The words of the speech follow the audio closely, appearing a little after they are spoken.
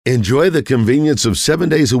Enjoy the convenience of 7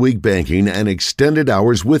 days a week banking and extended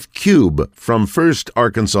hours with Cube from First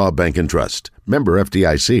Arkansas Bank and Trust. Member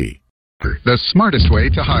FDIC. The smartest way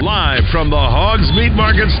to hire. Live from the Hogs Meat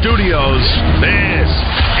Market Studios, this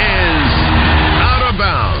is Out of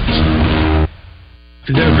Bounds.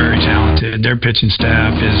 They're very talented. Their pitching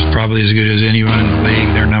staff is probably as good as anyone in the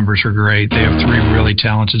league. Their numbers are great. They have 3 really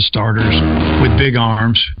talented starters with big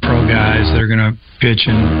arms, pro guys. They're going to pitch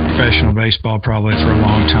in professional baseball probably for a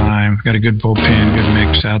long time. Got a good bullpen, good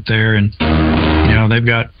mix out there. And, you know, they've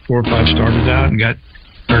got 4 or 5 starters out and got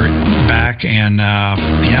back. And,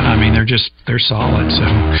 they're solid. So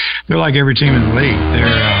they're like every team in the league.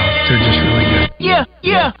 They're just really good.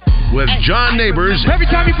 Yeah. With John Neighbors. Every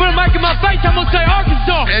time you put a mic in my face, I'm going to say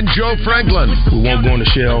Arkansas. And Joe Franklin. We won't go in the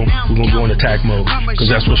shell. We're going to go in attack mode because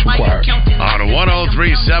that's what's required. On 103.7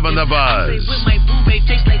 The Buzz. With my boo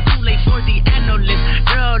tastes like Kool-Aid for the analyst.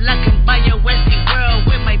 Girl, I can buy a Westie world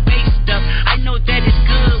with my base stuff. I know that it's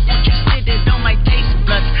good. Won't you sit it on my taste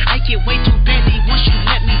buds? I get way too petty once you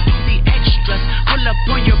let me do the extras. Pull up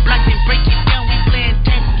on your block and break it down. We playing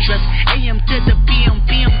Tetris. AM to the PM,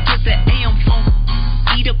 PM to the AM phone.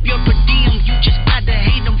 Eat up your per diem, you just gotta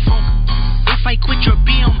hate them funk. If I quit your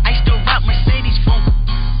BM, I still rock Mercedes funk.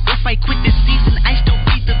 If I quit this season, I still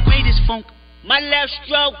be the greatest funk. My left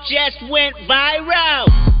stroke just went viral.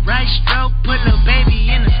 Right stroke put a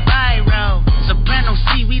baby in a spiral. Soprano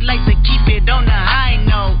C, we like to keep it on the high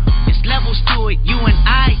note. There's levels to it, you and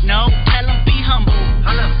I know. Tell them be humble.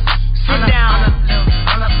 Sit down.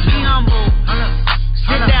 Be humble.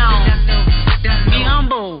 Sit down. Be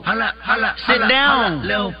humble. Sit down.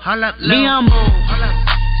 Be humble.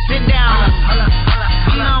 Sit down.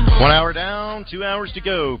 Be humble. 1 hour down, 2 hours to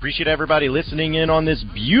go. Appreciate everybody listening in on this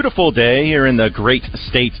beautiful day here in the great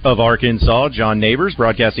state of Arkansas. John Neighbors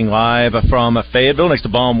broadcasting live from Fayetteville next to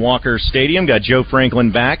Baum Walker Stadium. Got Joe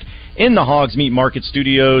Franklin back in the Hogs Meat Market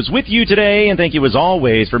Studios with you today. And thank you as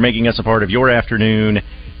always for making us a part of your afternoon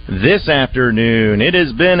this afternoon. It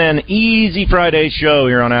has been an easy Friday show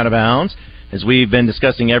here on Out of Bounds as we've been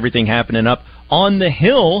discussing everything happening up on the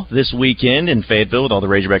Hill this weekend in Fayetteville with all the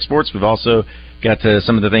Razorback sports. We've also got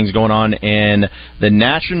some of the things going on in the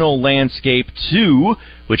national landscape, too,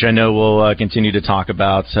 which I know we'll continue to talk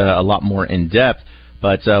about a lot more in depth.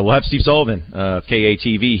 But we'll have Steve Sullivan of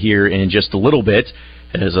KATV here in just a little bit,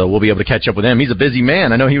 as we'll be able to catch up with him. He's a busy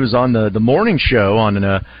man. I know he was on the morning show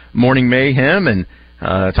on Morning Mayhem and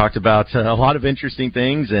talked about a lot of interesting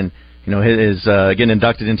things, and you know, his getting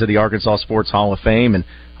inducted into the Arkansas Sports Hall of Fame. And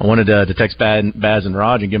I wanted to text Baz and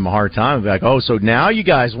Raj and give him a hard time and be like, oh, so now you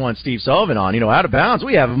guys want Steve Sullivan on. You know, Out of Bounds,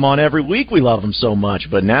 we have him on every week. We love him so much.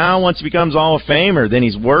 But now once he becomes Hall of Famer, then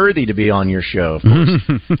he's worthy to be on your show, of course.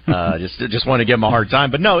 Just want to give him a hard time.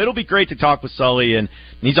 But no, it'll be great to talk with Sully, and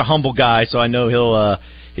he's a humble guy, so I know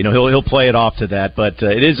he'll play it off to that. But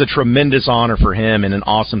it is a tremendous honor for him and an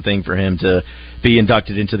awesome thing for him to be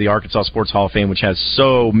inducted into the Arkansas Sports Hall of Fame, which has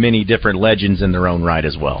so many different legends in their own right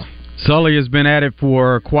as well. Sully has been at it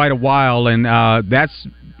for quite a while, and that's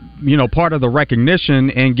part of the recognition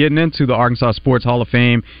and getting into the Arkansas Sports Hall of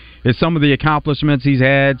Fame is some of the accomplishments he's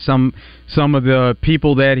had, some of the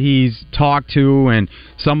people that he's talked to, and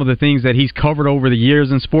some of the things that he's covered over the years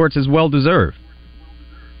in sports is well deserved.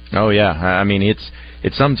 Oh yeah, I mean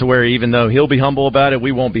it's something to where even though he'll be humble about it,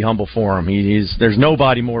 we won't be humble for him. There's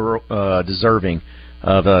nobody more deserving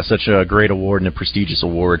of such a great award and a prestigious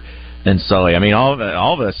award than Sully. I mean, all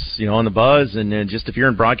of us, on the Buzz, and just if you're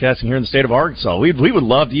in broadcasting here in the state of Arkansas, we would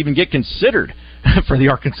love to even get considered for the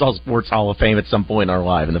Arkansas Sports Hall of Fame at some point in our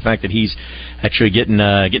life. And the fact that he's actually getting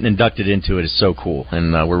inducted into it is so cool,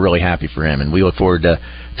 and we're really happy for him. And we look forward to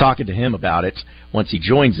talking to him about it once he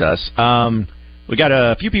joins us. We got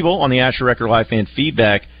a few people on the Asher Record Live fan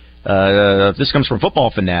feedback. This comes from Football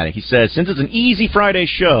Fanatic. He says, since it's an easy Friday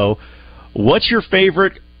show, what's your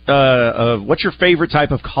favorite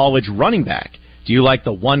type of college running back? Do you like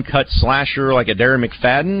the one-cut slasher like a Darren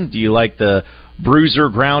McFadden? Do you like the bruiser,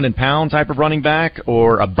 ground and pound type of running back,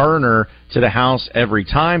 or a burner to the house every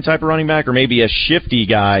time type of running back, or maybe a shifty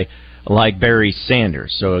guy like Barry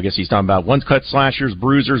Sanders? So I guess he's talking about one-cut slashers,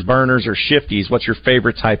 bruisers, burners, or shifties. What's your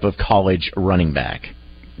favorite type of college running back?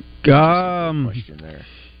 Question there.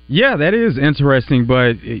 Yeah, that is interesting,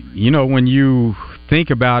 but when you think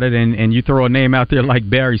about it and you throw a name out there like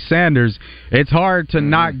Barry Sanders, it's hard to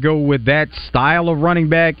not go with that style of running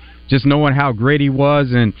back, just knowing how great he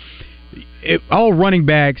was. And all running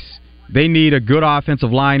backs, they need a good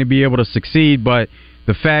offensive line to be able to succeed, but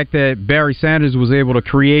the fact that Barry Sanders was able to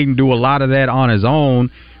create and do a lot of that on his own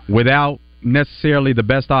without necessarily the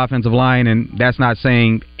best offensive line, and that's not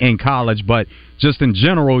saying in college, but just in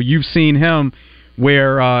general, you've seen him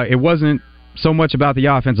where it wasn't so much about the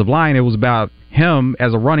offensive line, it was about him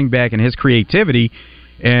as a running back and his creativity.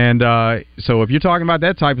 And so if you're talking about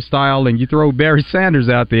that type of style and you throw Barry Sanders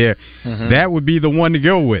out there, that would be the one to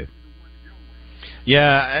go with.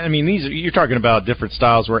 Yeah, I mean, you're talking about different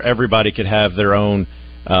styles where everybody could have their own,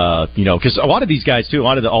 because a lot of these guys, too, a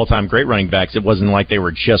lot of the all-time great running backs, it wasn't like they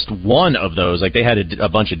were just one of those. Like, they had a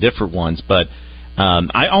bunch of different ones. But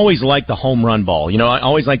I always liked the home run ball. I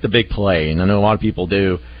always liked the big play, and I know a lot of people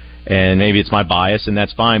do. And maybe it's my bias, and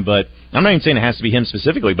that's fine. But I'm not even saying it has to be him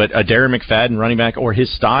specifically, but a Darren McFadden running back or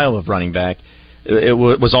his style of running back, it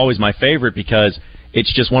was always my favorite because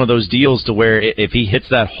it's just one of those deals to where if he hits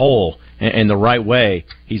that hole in the right way,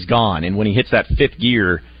 he's gone. And when he hits that fifth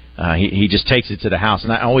gear, he just takes it to the house.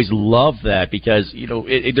 And I always love that because,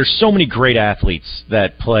 there's so many great athletes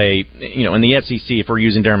that play, in the SEC, if we're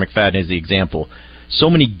using Darren McFadden as the example, so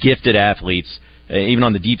many gifted athletes, even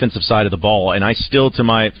on the defensive side of the ball. And I still,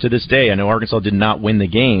 to this day, I know Arkansas did not win the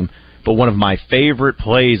game, but one of my favorite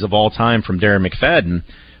plays of all time from Darren McFadden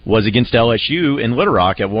was against LSU in Little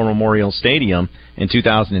Rock at War Memorial Stadium in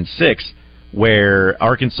 2006, where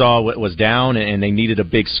Arkansas was down and they needed a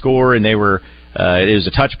big score, and they were it was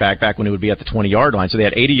a touchback back when it would be at the 20-yard line. So they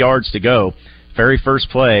had 80 yards to go. Very first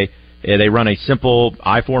play, they run a simple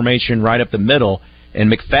I formation right up the middle,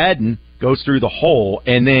 and McFadden goes through the hole,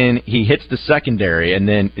 and then he hits the secondary, and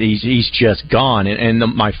then he's just gone. And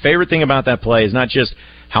my favorite thing about that play is not just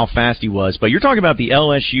how fast he was, but you're talking about the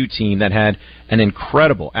LSU team that had an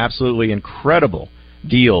incredible, absolutely incredible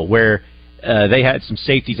deal where they had some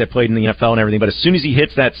safeties that played in the NFL and everything, but as soon as he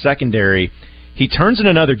hits that secondary, he turns in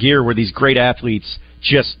another gear where these great athletes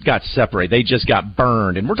just got separated. They just got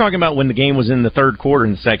burned. And we're talking about when the game was in the third quarter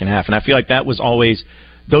in the second half, and I feel like that was always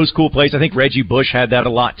those cool plays. I think Reggie Bush had that a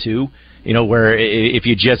lot too, where if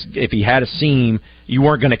he had a seam, you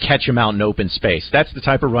weren't going to catch him out in open space. That's the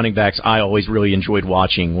type of running backs I always really enjoyed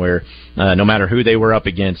watching, where no matter who they were up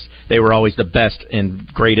against, they were always the best and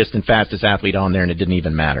greatest and fastest athlete on there, and it didn't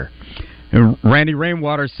even matter. And Randy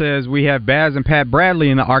Rainwater says, we have Baz and Pat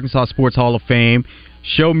Bradley in the Arkansas Sports Hall of Fame.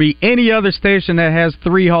 Show me any other station that has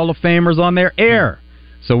 3 Hall of Famers on their air.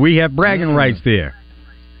 So we have bragging rights there.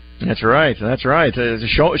 That's right.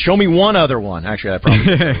 Show me one other one. Actually, I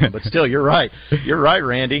probably but still, you're right. You're right,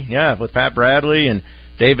 Randy. Yeah, with Pat Bradley and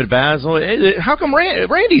David Basil. How come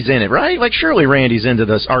Randy's in it, right? Like, surely Randy's into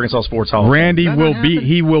this Arkansas Sports Hall of Fame.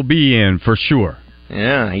 Randy will be in for sure.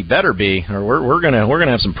 Yeah, he better be, or we're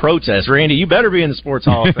gonna have some protests. Randy, you better be in the Sports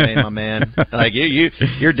Hall of Fame, my man. Like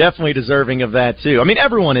you're definitely deserving of that too. I mean,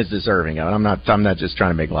 everyone is deserving of it. I'm not just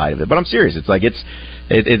trying to make light of it, but I'm serious. It's like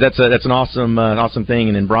that's an awesome thing,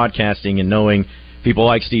 and in broadcasting and knowing people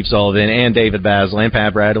like Steve Sullivan and David Basil and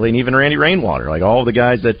Pat Bradley and even Randy Rainwater, like all the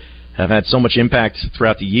guys that have had so much impact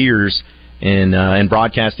throughout the years in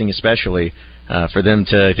broadcasting, especially. For them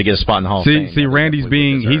to get a spot in the Hall of Fame. See, Randy's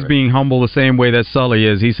being humble the same way that Sully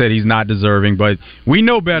is. He said he's not deserving, but we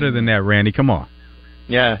know better than that, Randy. Come on.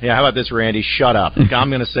 Yeah. How about this, Randy? Shut up. I'm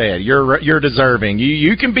going to say it. You're deserving.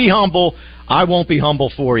 You can be humble. I won't be humble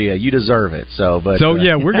for you. You deserve it.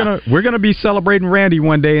 We're gonna be celebrating Randy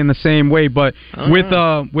one day in the same way. But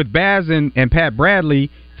with Baz and Pat Bradley,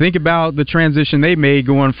 think about the transition they made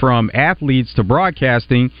going from athletes to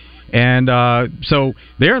broadcasting. And so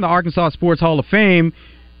they're in the Arkansas Sports Hall of Fame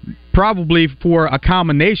probably for a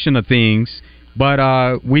combination of things,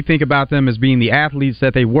 but we think about them as being the athletes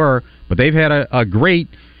that they were, but they've had a great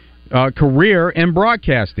career in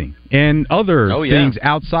broadcasting and other things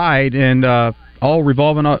outside and all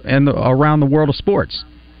revolving around the world of sports.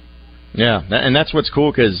 Yeah, and that's what's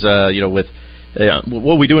cool because, with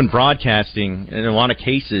what we do in broadcasting, in a lot of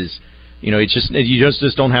cases, you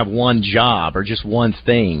just don't have one job or just one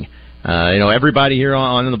thing. Everybody here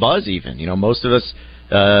on the Buzz, even most of us,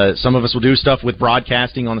 some of us will do stuff with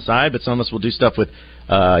broadcasting on the side, but some of us will do stuff with,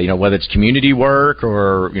 whether it's community work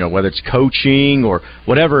or whether it's coaching or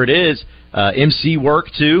whatever it is, MC work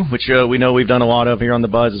too, which we know we've done a lot of here on the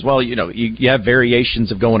Buzz as well. You have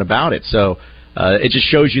variations of going about it, so it just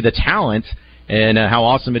shows you the talent and how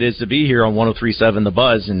awesome it is to be here on 103.7 The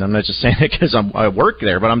Buzz. And I'm not just saying it because I work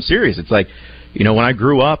there, but I'm serious. It's like, when I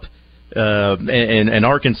grew up in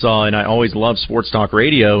Arkansas, and I always loved sports talk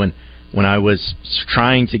radio, and when I was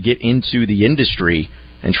trying to get into the industry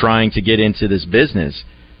and trying to get into this business,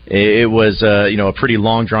 it was a pretty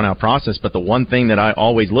long, drawn-out process. But the one thing that I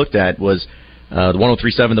always looked at was the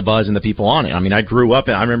 103.7 The Buzz and the people on it. I mean, I grew up,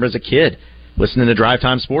 and I remember as a kid listening to Drive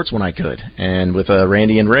Time Sports when I could, and with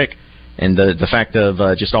Randy and Rick. And the fact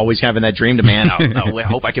of just always having that dream to, I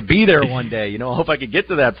hope I could be there one day. I hope I could get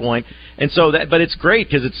to that point. And so but it's great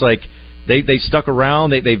because it's like, they stuck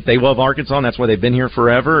around. They love Arkansas, and that's why they've been here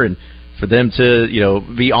forever. And for them to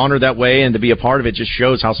be honored that way and to be a part of it just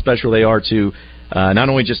shows how special they are to not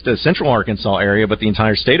only just the Central Arkansas area, but the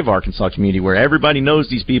entire state of Arkansas community, where everybody knows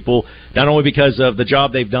these people not only because of the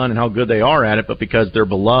job they've done and how good they are at it, but because they're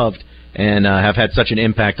beloved and have had such an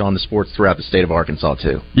impact on the sports throughout the state of Arkansas,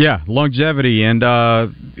 too. Yeah, longevity, and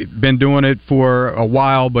been doing it for a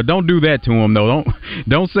while, but don't do that to them, though.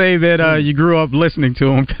 Don't say that you grew up listening to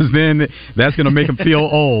them, because then that's going to make them feel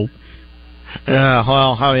old.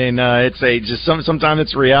 Well, I mean, sometimes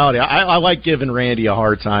it's reality. I like giving Randy a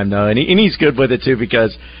hard time, though, and he's good with it, too,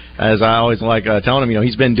 because, as I always like telling him,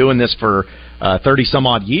 he's been doing this for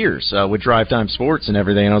 30-some-odd years with Drive Time Sports and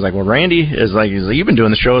everything. And I was like, well, Randy is like, you've been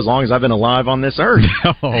doing the show as long as I've been alive on this earth.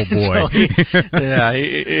 Oh, boy. So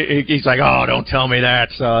he's like, oh, don't tell me that.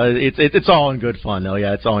 So it's all in good fun, though.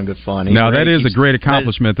 Yeah, it's all in good fun. Now, that is a great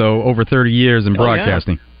accomplishment, though, over 30 years in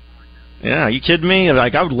broadcasting. Yeah, are you kidding me?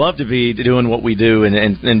 Like, I would love to be doing what we do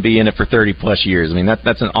and be in it for 30-plus years. I mean,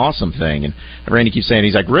 that's an awesome thing. And Randy keeps saying,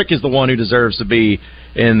 he's like, Rick is the one who deserves to be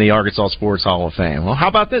in the Arkansas Sports Hall of Fame. Well, how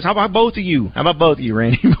about this? How about both of you? How about both of you,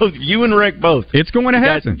 Randy? Both you and Rick, both. It's going to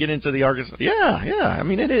happen. Get into the Arkansas. Yeah. I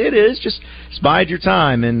mean, it is. Just bide your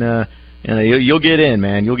time, and you'll get in,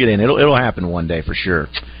 man. You'll get in. It'll happen one day for sure.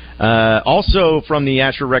 Also, from the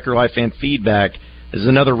Asher Record Live fan feedback, this is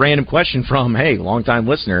another random question from, longtime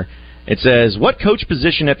listener. It says, what coach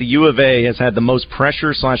position at the U of A has had the most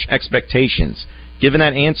pressure/expectations? Given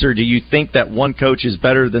that answer, do you think that one coach is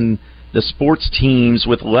better than the sports teams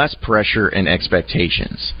with less pressure and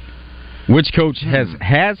expectations? Which coach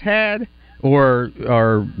has had, or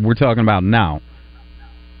we're talking about now?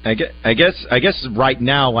 I guess right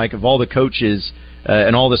now, like of all the coaches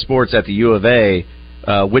and all the sports at the U of A,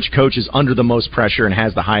 which coach is under the most pressure and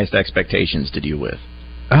has the highest expectations to deal with?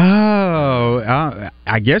 Oh,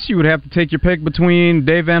 I guess you would have to take your pick between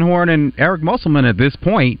Dave Van Horn and Eric Musselman at this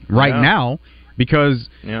point, now, because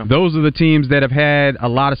those are the teams that have had a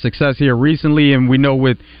lot of success here recently, and we know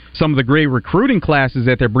with some of the great recruiting classes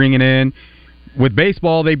that they're bringing in, with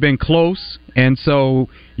baseball, they've been close, and so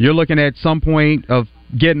you're looking at some point of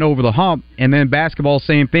getting over the hump, and then basketball,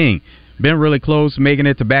 same thing. Been really close, making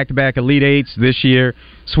it to back-to-back Elite Eights this year,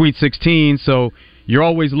 Sweet 16, so you're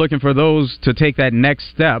always looking for those to take that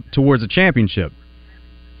next step towards a championship.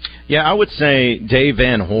 Yeah, I would say Dave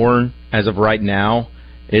Van Horn, as of right now,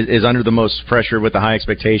 is under the most pressure with the high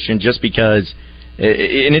expectation, just because,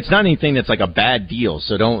 and it's not anything that's like a bad deal,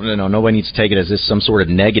 so nobody needs to take it as this some sort of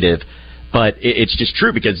negative, but it's just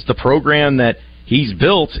true, because the program that he's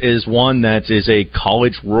built is one that is a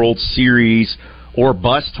College World Series or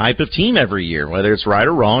bust type of team every year, whether it's right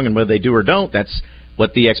or wrong, and whether they do or don't, that's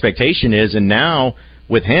what the expectation is. And now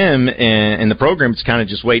with him and the program, it's kind of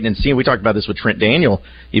just waiting and seeing. We talked about this with Trent Daniel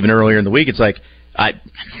even earlier in the week. It's like, I'm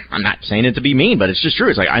not saying it to be mean, but it's just true.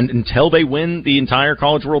 It's like until they win the entire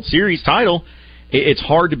College World Series title, it's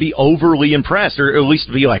hard to be overly impressed, or at least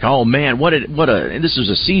to be like, oh man, this was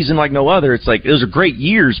a season like no other. It's like, those are great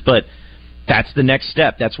years, but that's the next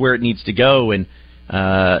step. That's where it needs to go. And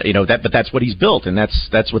but that's what he's built, and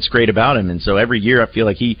that's what's great about him. And so every year I feel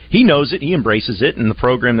like he knows it, he embraces it, and the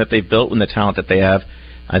program that they've built and the talent that they have,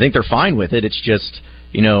 I think they're fine with it. It's just,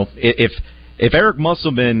 if Eric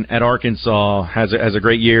Musselman at Arkansas has a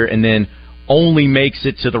great year and then only makes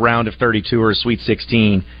it to the round of 32 or a Sweet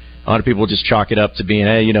 16, a lot of people just chalk it up to being,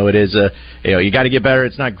 it is you got to get better.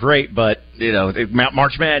 It's not great, but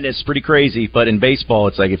March Madness is pretty crazy. But in baseball,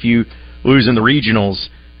 it's like if you lose in the regionals,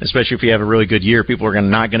 especially if you have a really good year, people are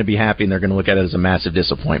not going to be happy, and they're going to look at it as a massive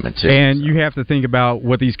disappointment, too. And you have to think about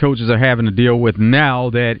what these coaches are having to deal with now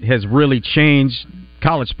that has really changed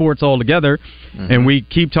college sports altogether. Mm-hmm. And we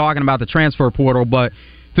keep talking about the transfer portal, but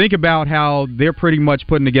think about how they're pretty much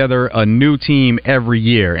putting together a new team every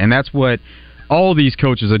year. And that's what all these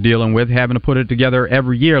coaches are dealing with, having to put it together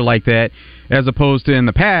every year like that, as opposed to in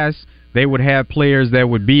the past, they would have players that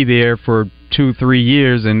would be there for 2-3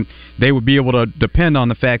 years, and they would be able to depend on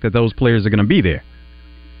the fact that those players are going to be there.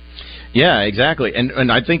 Yeah, exactly.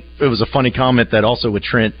 And I think it was a funny comment that also with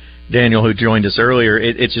Trent Daniel, who joined us earlier,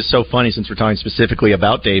 it's just so funny since we're talking specifically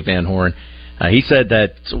about Dave Van Horn. He said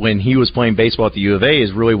that when he was playing baseball at the U of A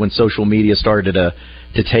is really when social media started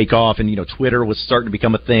to take off, and Twitter was starting to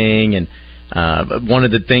become a thing. And one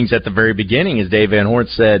of the things at the very beginning is Dave Van Horn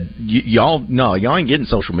said, y'all ain't getting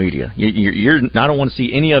social media. I don't want to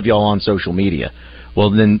see any of y'all on social media.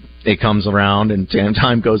 Well, then it comes around and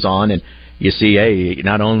time goes on, and you see,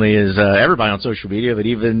 not only is everybody on social media, but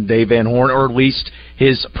even Dave Van Horn, or at least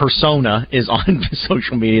his persona is on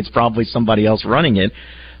social media. It's probably somebody else running it.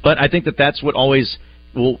 But I think that's what always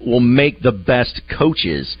will make the best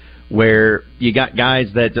coaches, where you got guys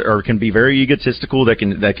that can be very egotistical, that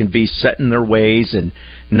can be set in their ways and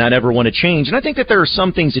not ever want to change. And I think that there are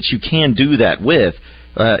some things that you can do that with,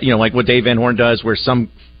 like what Dave Van Horn does, where some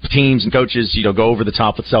teams and coaches, go over the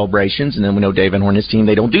top with celebrations, and then we know Dave Van Horn and his team,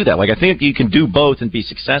 they don't do that. Like, I think you can do both and be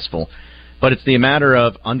successful, but it's the matter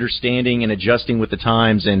of understanding and adjusting with the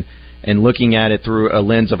times and looking at it through a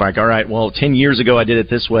lens of like, all right, well, 10 years ago I did it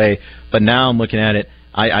this way, but now I'm looking at it,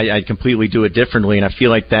 I completely do it differently, and I feel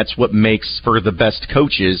like that's what makes for the best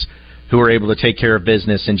coaches who are able to take care of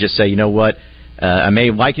business and just say, you know what, I may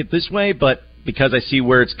like it this way, but because I see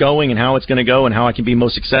where it's going and how it's going to go and how I can be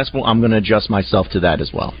most successful, I'm going to adjust myself to that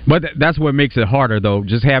as well. But that's what makes it harder, though,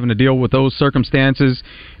 just having to deal with those circumstances.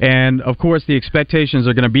 And, of course, the expectations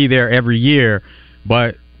are going to be there every year,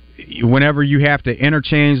 but whenever you have to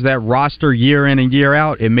interchange that roster year in and year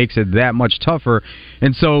out, it makes it that much tougher.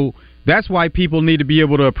 And so that's why people need to be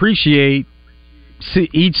able to appreciate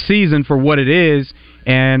each season for what it is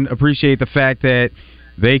and appreciate the fact that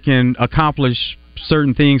they can accomplish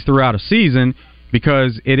certain things throughout a season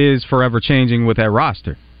because it is forever changing with that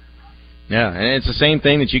roster. Yeah, and it's the same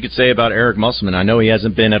thing that you could say about Eric Musselman. I know he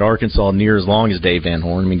hasn't been at Arkansas near as long as Dave Van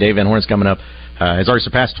Horn. I mean, Dave Van Horn's coming up, has already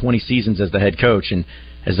surpassed 20 seasons as the head coach and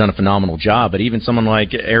has done a phenomenal job. But even someone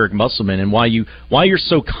like Eric Musselman, and why you're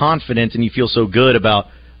so confident and you feel so good about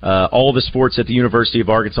all the sports at the University of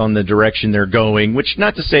Arkansas and the direction they're going, which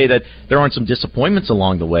not to say that there aren't some disappointments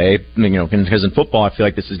along the way, because in football I feel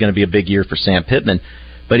like this is going to be a big year for Sam Pittman.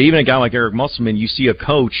 But even a guy like Eric Musselman, you see a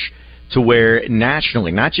coach to where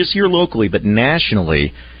nationally, not just here locally, but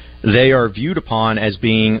nationally, they are viewed upon as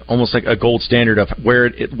being almost like a gold standard of where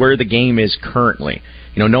the game is currently.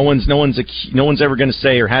 No one's ever going to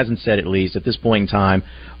say, or hasn't said at least at this point in time,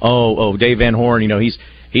 oh, Dave Van Horn,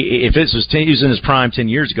 if this was he was in his prime 10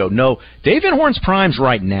 years ago. No, Dave Van Horn's prime's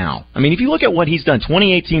right now. I mean, if you look at what he's done,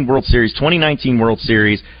 2018 World Series, 2019 World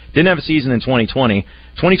Series, didn't have a season in 2020.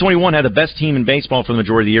 2021 had the best team in baseball for the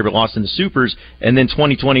majority of the year, but lost in the Supers, and then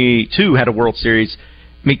 2022 had a World Series.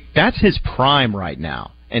 I mean, that's his prime right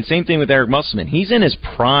now. And same thing with Eric Musselman. He's in his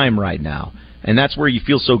prime right now. And that's where you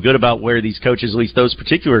feel so good about where these coaches, at least those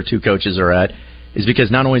particular two coaches, are at, is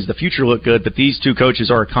because not only does the future look good, but these two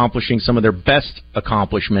coaches are accomplishing some of their best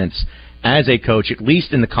accomplishments as a coach, at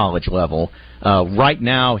least in the college level, right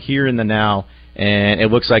now, here in the now, and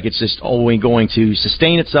it looks like it's just only going to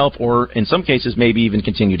sustain itself or, in some cases, maybe even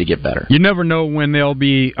continue to get better. You never know when there'll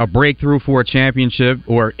be a breakthrough for a championship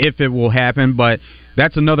or if it will happen, but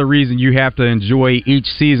that's another reason you have to enjoy each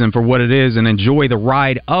season for what it is and enjoy the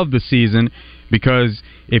ride of the season, because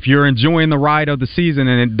if you're enjoying the ride of the season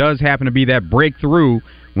and it does happen to be that breakthrough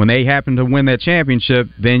when they happen to win that championship,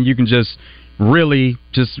 then you can just really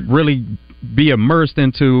be immersed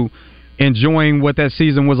into enjoying what that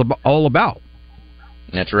season was all about.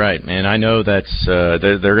 That's right, and I know that's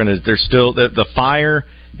they're still the fire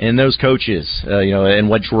in those coaches, and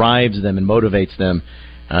what drives them and motivates them.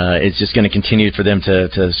 It's just going to continue for them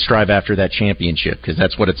to strive after that championship, because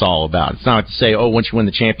that's what it's all about. It's not to say, once you win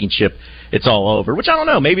the championship, it's all over, which I don't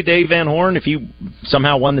know. Maybe Dave Van Horn, if he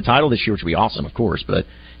somehow won the title this year, which would be awesome, of course, but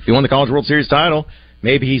if he won the College World Series title,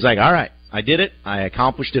 maybe he's like, all right, I did it. I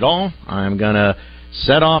accomplished it all. I'm going to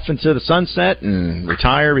set off into the sunset and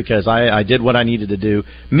retire because I did what I needed to do.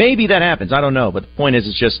 Maybe that happens. I don't know. But the point is,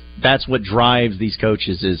 it's just that's what drives these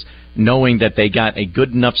coaches, is knowing that they got a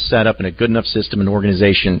good enough setup and a good enough system and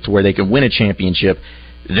organization to where they can win a championship.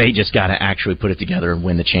 They just got to actually put it together and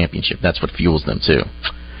win the championship. That's what fuels them, too.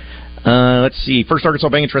 Let's see. First Arkansas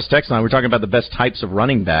Bank and Trust text line. We're talking about the best types of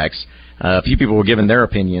running backs. A few people were giving their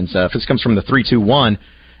opinions. This comes from the 321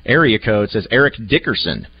 area code. It says Eric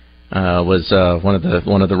Dickerson was one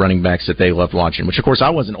of the running backs that they loved watching, which, of course, I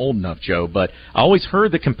wasn't old enough, Joe, but I always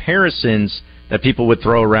heard the comparisons that people would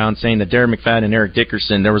throw around, saying that Darren McFadden and Eric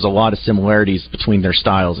Dickerson, there was a lot of similarities between their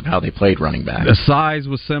styles of how they played running back. The size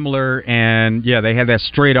was similar, and, yeah, they had that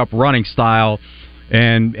straight-up running style.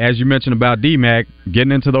 And as you mentioned about D-Mac,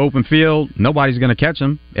 getting into the open field, nobody's going to catch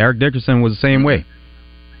him. Eric Dickerson was the same way.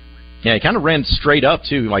 Yeah, he kind of ran straight up,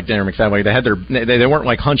 too, like Darren McFadden. Like they weren't,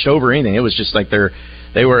 like, hunched over or anything. It was just like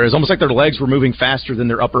it was almost like their legs were moving faster than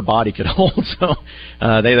their upper body could hold. So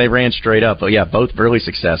they ran straight up. But, yeah, both really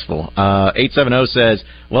successful. 870 says,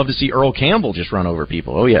 love to see Earl Campbell just run over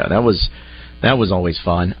people. Oh, yeah, that was always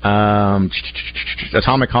fun.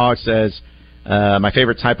 Atomic Hawk says, my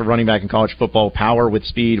favorite type of running back in college football, power with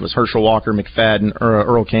speed, was Herschel Walker, McFadden,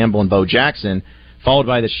 Earl Campbell, and Bo Jackson, followed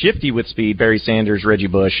by the shifty with speed, Barry Sanders, Reggie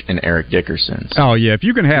Bush, and Eric Dickerson. Oh, yeah, if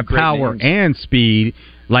you can have power and speed,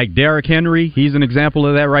 like Derrick Henry, he's an example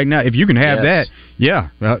of that right now. If you can have that, yeah,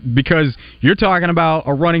 because you're talking about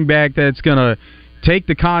a running back that's going to take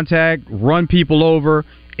the contact, run people over,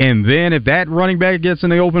 and then if that running back gets in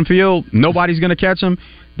the open field, nobody's going to catch him.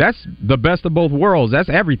 That's the best of both worlds. That's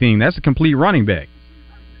everything. That's a complete running back.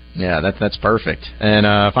 Yeah, that's perfect. And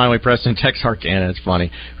finally, Preston Texarkana. It's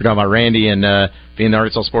funny. We're talking about Randy and being in the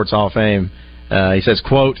Arkansas Sports Hall of Fame. He says,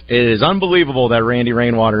 quote, "It is unbelievable that Randy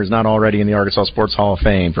Rainwater is not already in the Arkansas Sports Hall of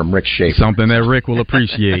Fame," from Rick Schaefer. Something that Rick will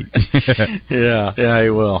appreciate. Yeah, he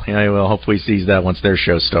will. Yeah, he will. Hopefully he sees that once their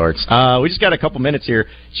show starts. We just got a couple minutes here.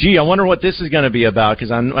 Gee, I wonder what this is going to be about, because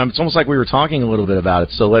it's almost like we were talking a little bit about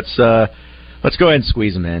it. So let's go ahead and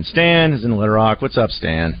squeeze him in. Stan is in Little Rock. What's up,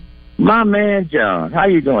 Stan? My man, John. How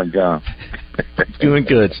you doing, John? Doing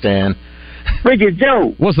good, Stan. Ricky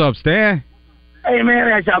Joe. What's up, Stan? Hey, man, let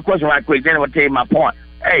me ask y'all a question right quick. Then I'm going to tell you my point.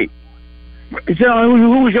 Hey, John,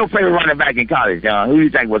 who was your favorite running back in college, John? Who do you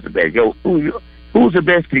think was the best? Who's the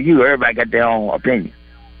best to you? Everybody got their own opinion.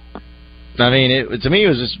 I mean, to me, it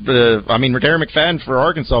was just, Darren McFadden for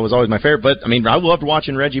Arkansas was always my favorite. But, I mean, I loved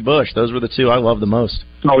watching Reggie Bush. Those were the two I loved the most.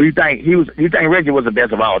 So you think Reggie was the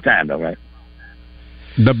best of all time, though, right?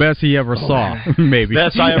 The best he ever saw, maybe.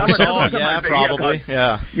 Best I ever saw, yeah, probably,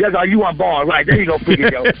 yeah. Yeah, you weren't born, right? There you go, Freaky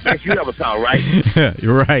Joe. Best you ever saw, right?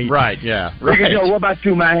 You're right. Right, yeah. Freaky Joe, what about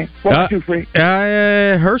you, man? What about you, Freak?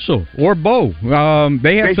 Herschel or Bo.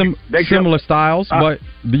 They have some similar styles, but,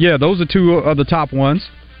 yeah, those are two of the top ones.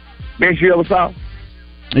 Best you ever saw?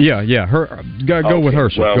 Yeah. Go with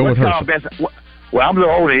Herschel. Well, go with Herschel. Well, I'm a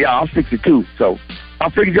little older than y'all. I'm 62, so... I'm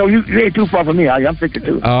thinking, Joe, you ain't too far from me. I'm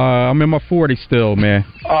 62. I'm in my 40s still, man.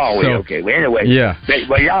 Oh, so, okay. Well, anyway. Yeah.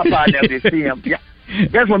 Well, y'all probably never did see him. Yeah.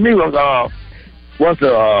 That's what me was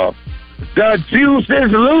the juice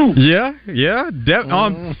is loose. Yeah.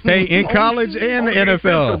 Hey, in college and the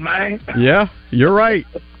NFL. Man. Yeah, you're right.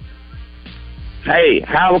 Hey,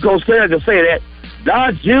 Howard Cosell can say that.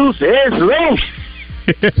 The juice is loose.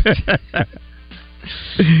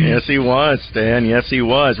 Yes, he was, Stan. Yes, he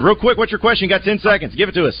was. Real quick, what's your question? You got 10 seconds. Give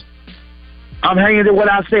it to us. I'm hanging to what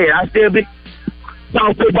I said. I still be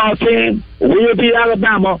South football team. We'll beat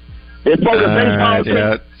Alabama. It's for the baseball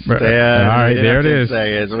team. Stan, all right, there it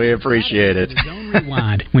is. We appreciate it.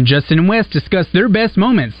 Rewind, when Justin and Wes discuss their best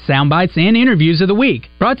moments, sound bites, and interviews of the week.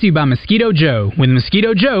 Brought to you by Mosquito Joe. With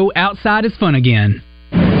Mosquito Joe, outside is fun again.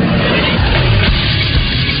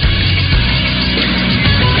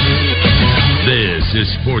 This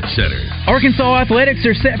is Sports Center. Arkansas athletics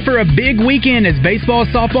are set for a big weekend as baseball,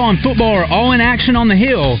 softball, and football are all in action on the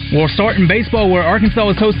Hill. We'll start in baseball, where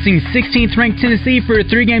Arkansas is hosting 16th-ranked Tennessee for a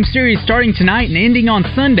 3-game series starting tonight and ending on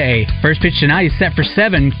Sunday. First pitch tonight is set for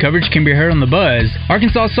 7. Coverage can be heard on the Buzz.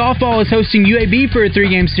 Arkansas softball is hosting UAB for a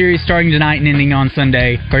 3-game series starting tonight and ending on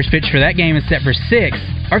Sunday. First pitch for that game is set for 6.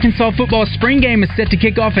 Arkansas football spring game is set to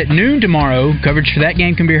kick off at noon tomorrow. Coverage for that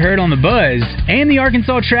game can be heard on the Buzz. And the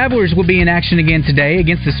Arkansas Travelers will be in action again today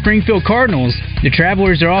against the Springfield Cardinals. The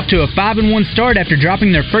Travelers are off to a 5-1 start after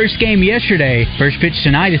dropping their first game yesterday. First pitch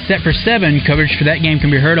tonight is set for 7. Coverage for that game can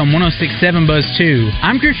be heard on 106.7 Buzz 2.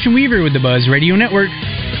 I'm Christian Weaver with the Buzz Radio Network.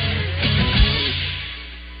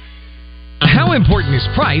 How important is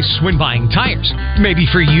price when buying tires? Maybe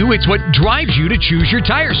for you, it's what drives you to choose your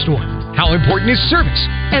tire store. How important is service?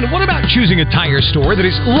 And what about choosing a tire store that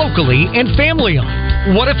is locally and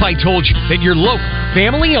family-owned? What if I told you that your local,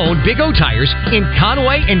 family-owned Big O Tires in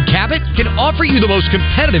Conway and Cabot can offer you the most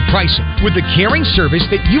competitive pricing with the caring service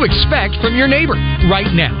that you expect from your neighbor?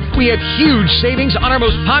 Right now, we have huge savings on our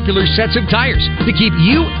most popular sets of tires to keep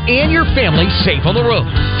you and your family safe on the road.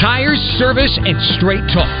 Tires, service, and straight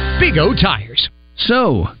talk. Big O Tires.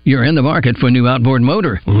 So, you're in the market for a new outboard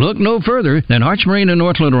motor. Look no further than Arch Marine in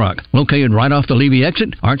North Little Rock. Located right off the Levy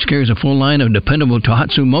exit, Arch carries a full line of dependable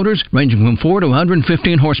Tohatsu motors ranging from 4 to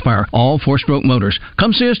 115 horsepower, all 4-stroke motors.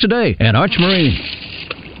 Come see us today at Arch Marine.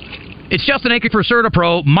 It's Justin Aker for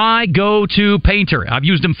CertaPro, my go-to painter. I've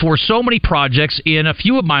used them for so many projects in a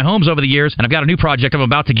few of my homes over the years, and I've got a new project I'm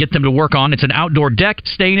about to get them to work on. It's an outdoor deck.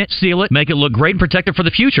 Stain it, seal it, make it look great and protect it for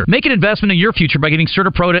the future. Make an investment in your future by getting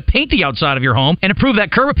CertaPro to paint the outside of your home and improve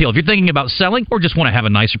that curb appeal. If you're thinking about selling or just want to have a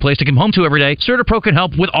nicer place to come home to every day, CertaPro can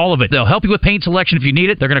help with all of it. They'll help you with paint selection if you need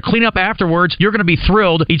it. They're going to clean up afterwards. You're going to be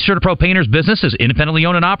thrilled. Each CertaPro painter's business is independently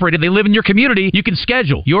owned and operated. They live in your community. You can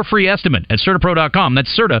schedule your free estimate at CertaPro.com. That's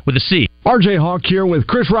Certa with a C. RJ Hawk here with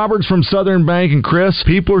Chris Roberts from Southern Bank. And Chris,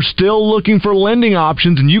 people are still looking for lending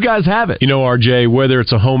options, and you guys have it. You know, RJ, whether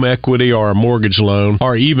it's a home equity or a mortgage loan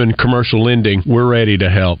or even commercial lending, we're ready to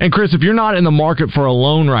help. And Chris, if you're not in the market for a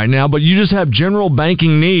loan right now, but you just have general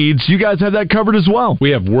banking needs, you guys have that covered as well.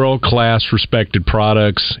 We have world-class respected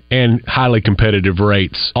products and highly competitive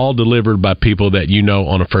rates, all delivered by people that you know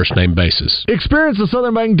on a first-name basis. Experience the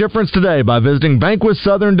Southern Bank difference today by visiting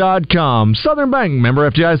bankwithsouthern.com. Southern Bank, member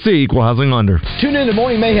FDIC, equal housing lender. Tune in to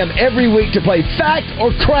Morning Mayhem every week to play Fact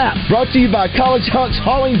or Crap, brought to you by College Hunks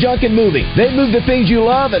Hauling, Junk, and Moving. They move the things you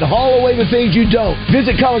love and haul away the things you don't.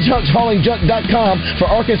 Visit collegehunksHaulingJunk.com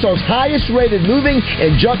for Arkansas's highest-rated moving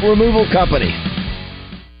and junk removal company.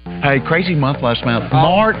 Hey, crazy month last month.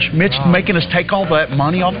 March, Mitch making us take all that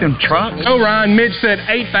money off them trucks. Oh, Ryan, Mitch said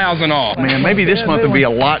 $8,000 off. Man, maybe this month will be a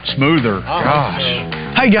lot smoother. Gosh.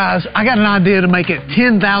 Hey, guys, I got an idea to make it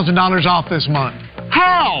 $10,000 off this month.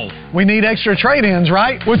 How? We need extra trade-ins,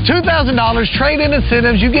 right? With $2,000 trade-in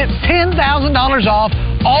incentives, you get $10,000 off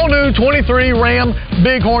all new 23 Ram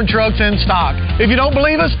Bighorn trucks in stock. If you don't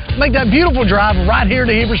believe us, make that beautiful drive right here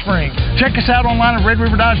to Heber Springs. Check us out online at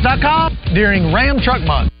RedRiverDodge.com during Ram Truck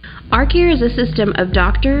Month. ArcCare is a system of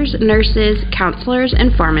doctors, nurses, counselors,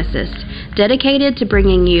 and pharmacists dedicated to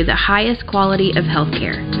bringing you the highest quality of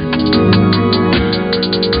healthcare.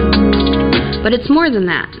 But it's more than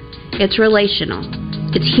that. It's relational.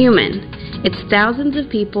 It's human. It's thousands of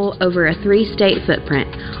people over a 3-state footprint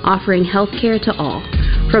offering healthcare to all.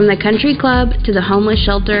 From the country club to the homeless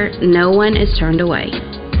shelter, no one is turned away.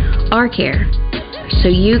 ArcCare, so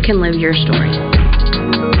you can live your story.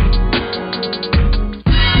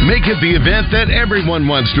 Make it the event that everyone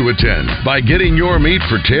wants to attend by getting your meat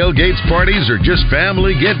for tailgates, parties, or just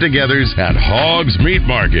family get-togethers at Hogs Meat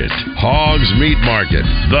Market. Hogs Meat Market,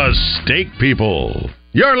 the steak people.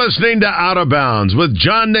 You're listening to Out of Bounds with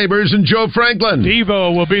John Neighbors and Joe Franklin.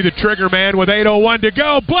 Devo will be the trigger man with 8:01 to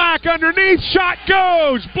go. Black underneath, shot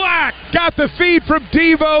goes. Black got the feed from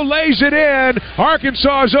Devo, lays it in.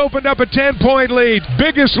 Arkansas has opened up a 10-point lead.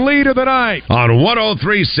 Biggest lead of the night. On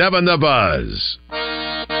 103.7 The Buzz.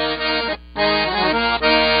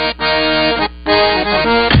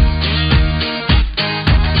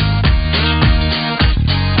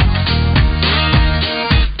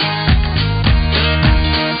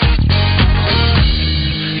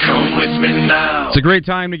 It's a great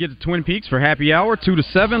time to get to Twin Peaks for happy hour, 2 to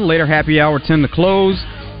 7. Later happy hour, 10 to close.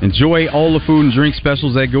 Enjoy all the food and drink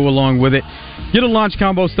specials that go along with it. Get a lunch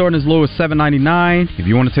combo starting as low as $7.99. If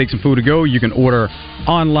you want to take some food to go, you can order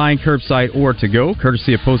online, curbside, or to go,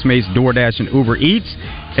 courtesy of Postmates, DoorDash, and Uber Eats.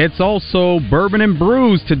 It's also Bourbon and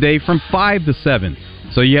Brews today from 5 to 7.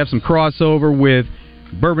 So you have some crossover with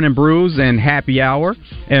Bourbon and Brews and happy hour.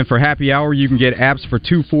 And for happy hour, you can get apps for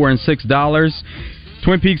 $2, $4, and $6.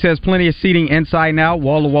 Twin Peaks has plenty of seating inside and out,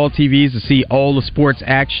 wall-to-wall TVs to see all the sports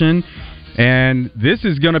action. And this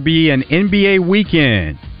is going to be an NBA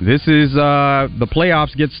weekend. This is the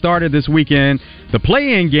playoffs get started this weekend. The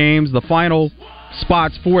play-in games, the final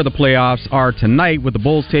spots for the playoffs are tonight with the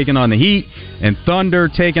Bulls taking on the Heat and Thunder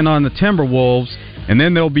taking on the Timberwolves. And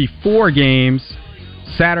then there'll be 4 games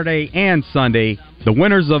Saturday and Sunday. The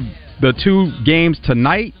winners of the 2 games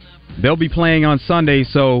tonight, they'll be playing on Sunday,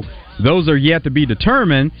 so those are yet to be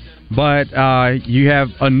determined, but you have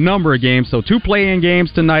a number of games. So 2 play-in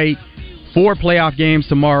games tonight, 4 playoff games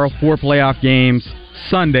tomorrow, 4 playoff games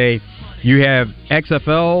Sunday. You have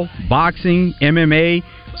XFL, boxing, MMA.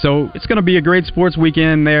 So it's going to be a great sports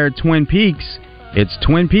weekend there at Twin Peaks. It's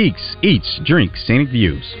Twin Peaks. Eats, drinks, scenic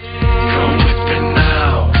views.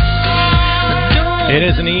 It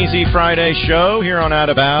is an easy Friday show here on Out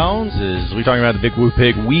of Bounds. We're talking about the Big Woo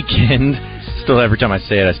Pig weekend. Still, every time I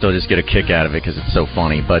say it, I still just get a kick out of it because it's so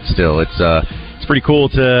funny. But still, it's pretty cool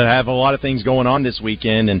to have a lot of things going on this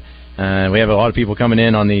weekend, and we have a lot of people coming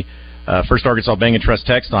in on the First Arkansas Bank and Trust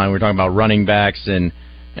text line. We're talking about running backs and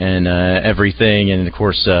everything, and of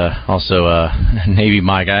course also Navy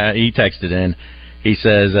Mike. He texted in. He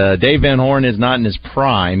says Dave Van Horn is not in his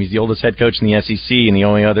prime. He's the oldest head coach in the SEC, and the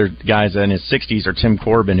only other guys in his 60s are Tim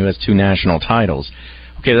Corbin, who has 2 national titles.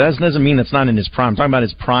 Okay, that doesn't mean that's not in his prime. I'm talking about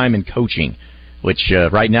his prime in coaching, which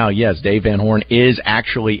right now, yes, Dave Van Horn is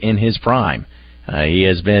actually in his prime. He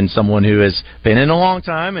has been someone who has been in a long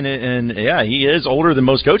time, and yeah, he is older than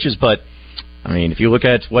most coaches, but, I mean, if you look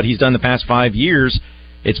at what he's done the past 5 years,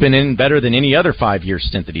 it's been in better than any other 5-year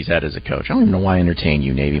stint that he's had as a coach. I don't even know why I entertain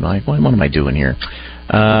you, Navy Mike. What am I doing here?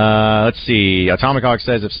 Let's see. Atomic Hawk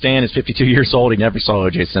says if Stan is 52 years old, he never saw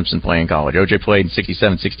O.J. Simpson play in college. O.J. played in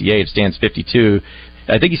 67, 68. If Stan's 52,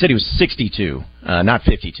 I think he said he was 62, not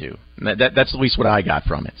 52. That's at least what I got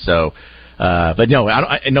from it. So But no,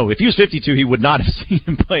 no. If he was 52, he would not have seen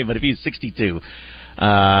him play. But if he's 62,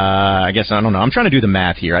 I guess I don't know. I'm trying to do the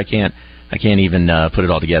math here. I can't even put it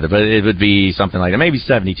all together. But it would be something like that. Maybe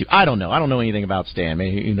 72. I don't know. I don't know anything about Stan.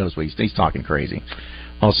 Maybe who knows what he's talking crazy.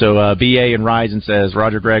 Also, BA and Ryzen says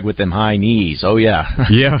Roger Gregg with them high knees. Oh yeah,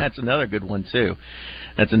 yeah. That's another good one too.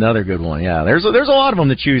 That's another good one. Yeah, there's a lot of them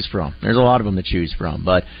to choose from.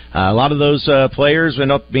 But a lot of those players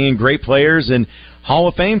end up being great players and Hall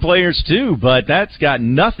of Fame players too. But that's got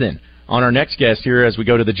nothing on our next guest here as we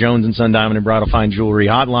go to the Jones and Son Diamond and Bridal Fine Jewelry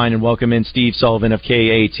Hotline and welcome in Steve Sullivan of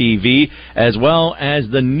KATV, as well as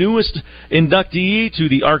the newest inductee to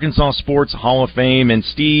the Arkansas Sports Hall of Fame. And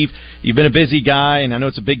Steve, you've been a busy guy, and I know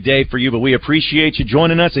it's a big day for you, but we appreciate you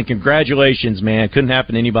joining us, and congratulations, man. Couldn't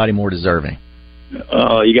happen to anybody more deserving.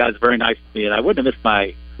 Oh, you guys are very nice to me, and I wouldn't have missed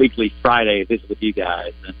my weekly Friday visit with you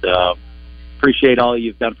guys. And appreciate all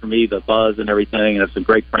you've done for me, the buzz and everything, and have some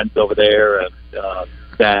great friends over there, and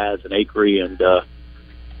Daz and Acree, and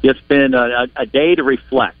it's been a day to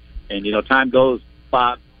reflect. And, time goes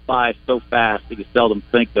by so fast that you seldom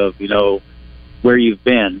think of, where you've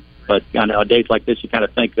been. But on days like this, you kind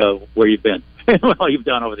of think of where you've been and what all you've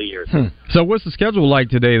done over the years. So what's the schedule like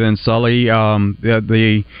today then, Sully?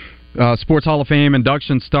 The Sports Hall of Fame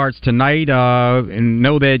induction starts tonight, and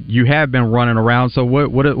know that you have been running around. So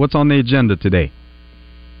what's on the agenda today?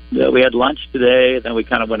 Yeah, we had lunch today, and then we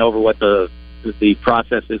kind of went over what the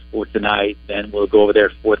process is for tonight. Then we'll go over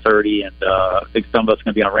there at 4:30, and I think some of us are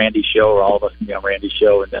going to be on Randy's show, or all of us are going to be on Randy's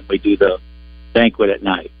show, and then we do the banquet at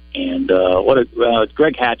night. And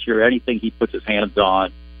Greg Hatcher, anything he puts his hands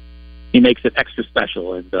on, he makes it extra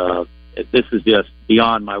special. And this is just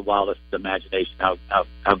beyond my wildest imagination how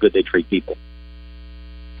good they treat people.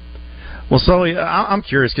 Well, Sully, I'm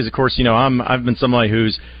curious because, of course, I've been somebody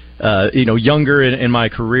who's younger in my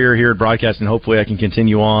career here at broadcasting. Hopefully, I can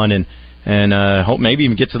continue on and hope maybe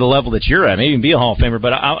even get to the level that you're at, maybe even be a Hall of Famer.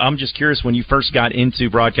 But I'm just curious, when you first got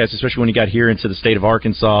into broadcast, especially when you got here into the state of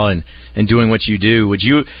Arkansas and doing what you do,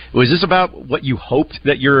 was this about what you hoped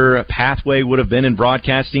that your pathway would have been in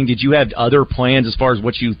broadcasting? Did you have other plans as far as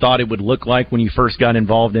what you thought it would look like when you first got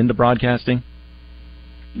involved into broadcasting?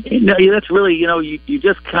 No, that's really, you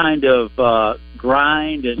just kind of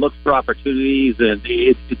grind and look for opportunities, and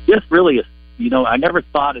it's just really, I never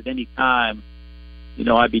thought at any time,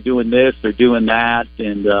 I'd be doing this or doing that,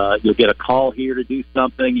 and you'll get a call here to do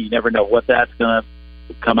something. You never know what that's going to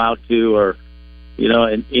come out to, or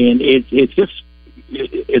and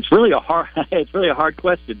it's really a hard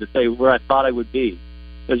question to say where I thought I would be,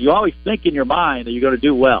 because you always think in your mind that you're going to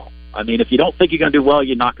do well. I mean, if you don't think you're going to do well,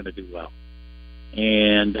 you're not going to do well.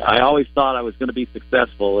 And I always thought I was going to be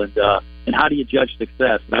successful, and how do you judge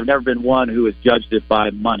success? And I've never been one who has judged it by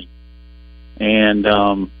money, and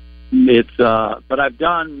but I've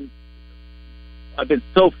been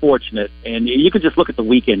so fortunate, and you can just look at the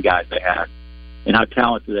weekend guys they had and how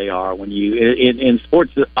talented they are. When you in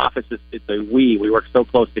sports offices, it's a we work so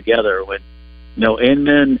close together. When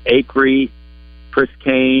Inman, Acree, Chris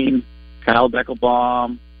Kane, Kyle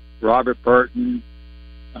Beckelbaum, Robert Burton.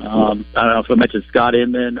 I don't know if I mentioned Scott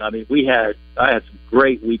Inman. I mean, I had some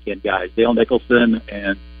great weekend guys, Dale Nicholson,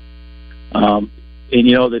 and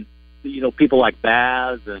people like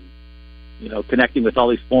Baz, and connecting with all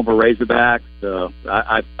these former Razorbacks.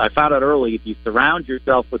 I found out early, if you surround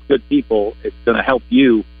yourself with good people, it's going to help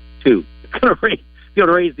you too. It's going to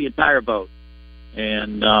raise the entire boat,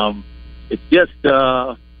 and it's just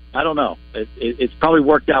I don't know. It's probably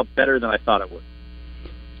worked out better than I thought it would.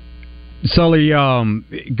 Sully,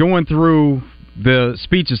 going through the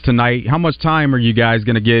speeches tonight, how much time are you guys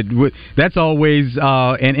going to get? That's always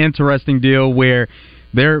an interesting deal where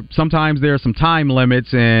sometimes there are some time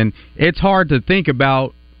limits, and it's hard to think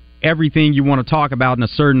about everything you want to talk about in a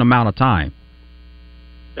certain amount of time.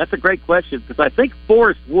 That's a great question, because I think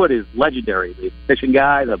Forrest Wood is legendary. The fishing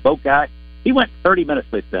guy, the boat guy, he went 30 minutes,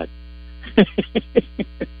 they said.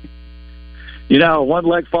 One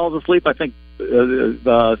leg falls asleep. I think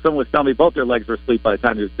someone was telling me both their legs were asleep by the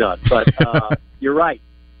time he was done. But you're right.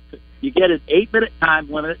 You get an 8-minute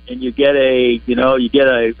time limit, and you get a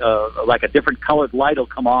like a different colored light will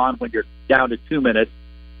come on when you're down to 2 minutes,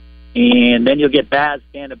 and then you'll get Baz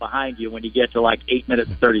standing behind you when you get to like 8 minutes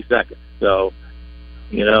and 30 seconds. So,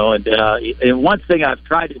 and one thing I've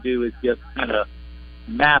tried to do is just kind of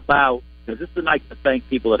map out, because this is a night to thank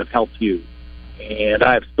people that have helped you. And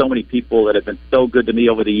I have so many people that have been so good to me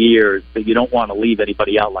over the years that you don't want to leave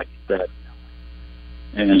anybody out, like you said.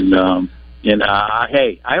 And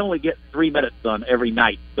hey, I only get 3 minutes on every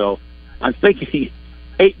night, so I'm thinking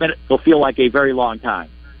 8 minutes will feel like a very long time.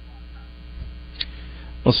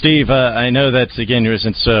 Well, Steve, I know that, again,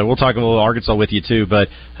 since we'll talk a little Arkansas with you, too, but,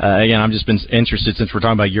 again, I'm just been interested since we're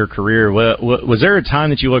talking about your career. Was there a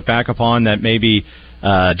time that you look back upon that maybe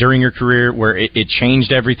during your career where it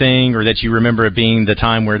changed everything, or that you remember it being the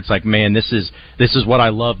time where it's like, man, this is what I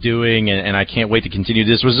love doing, and I can't wait to continue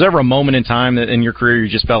this? Was there ever a moment in time that in your career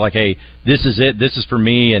you just felt like, hey, this is it, this is for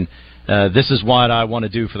me, and this is what I want to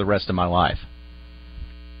do for the rest of my life?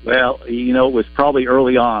 Well, it was probably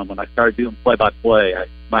early on when I started doing play-by-play.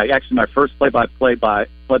 My first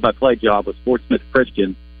play-by-play job was Fort Smith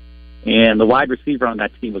Christian, and the wide receiver on that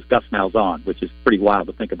team was Gus Malzahn, which is pretty wild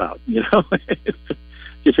to think about.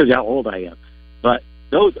 Just shows you how old I am. But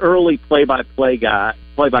those early play-by-play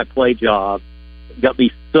jobs got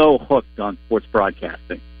me so hooked on sports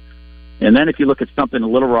broadcasting. And then if you look at something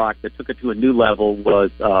in Little Rock that took it to a new level was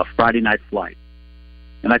Friday Night Flight.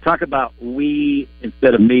 And I talk about we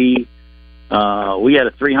instead of me. We had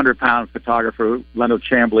a 300-pound photographer, Leonard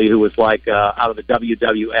Chambly, who was like out of the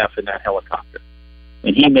WWF in that helicopter.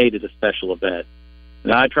 And he made it a special event.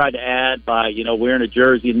 And I tried to add by, wearing a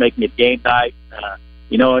jersey and making it game night.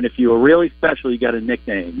 And if you were really special, you got a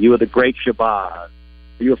nickname. You were the Great Shabazz.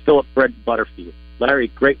 You were Philip Fred Butterfield. Larry,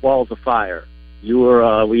 Great Walls of Fire. You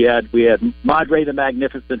were. We had Madre the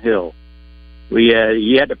Magnificent Hill.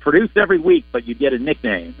 You had to produce every week, but you get a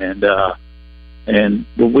nickname, and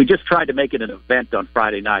we just tried to make it an event on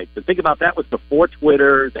Friday nights. And think about that was before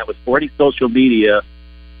Twitter, that was before any social media,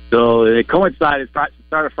 so it coincided the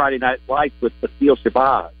start of Friday Night Lights with Basile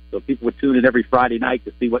Shabazz. So people would tune in every Friday night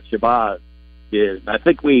to see what Shabazz is. And I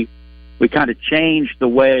think we kind of changed the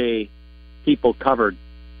way people covered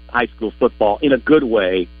high school football in a good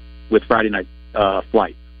way with Friday Night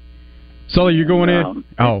Flights. Sully, you're going in?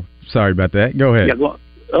 Oh, sorry about that. Go ahead. Yeah, go on.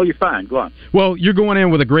 Oh, you're fine. Go on. Well, you're going in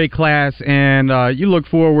with a great class, and you look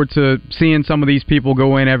forward to seeing some of these people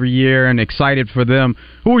go in every year and excited for them.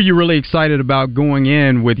 Who are you really excited about going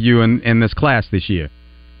in with you in this class this year?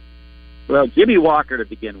 Well, Jimmy Walker to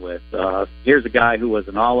begin with. Here's a guy who was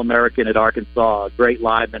an All-American at Arkansas, a great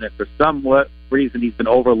lineman, and for some reason he's been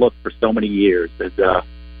overlooked for so many years. And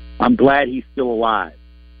I'm glad he's still alive,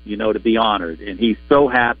 to be honored. And he's so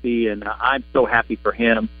happy, and I'm so happy for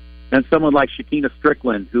him. And someone like Shakina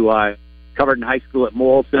Strickland, who I covered in high school at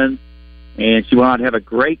Morrilton, and she went on to have a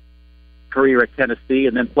great career at Tennessee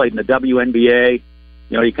and then played in the WNBA.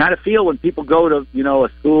 You kind of feel when people go to, a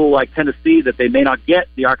school like Tennessee that they may not get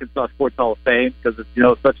the Arkansas Sports Hall of Fame because it's,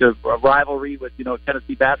 such a rivalry with,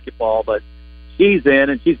 Tennessee basketball. But she's in,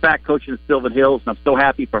 and she's back coaching at Sylvan Hills, and I'm so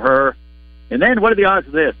happy for her. And then what are the odds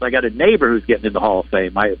of this? I got a neighbor who's getting in the Hall of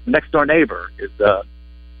Fame. My next-door neighbor is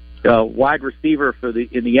wide receiver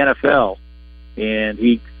in the NFL, and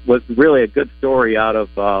he was really a good story out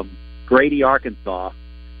of Grady, Arkansas.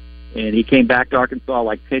 And he came back to Arkansas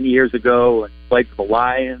like 10 years ago and played for the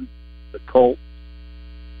Lions, the Colts,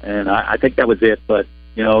 and I think that was it. But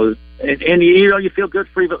you feel good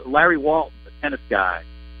for even Larry Walton, the tennis guy,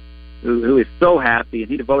 who is so happy,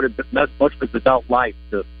 and he devoted much of his adult life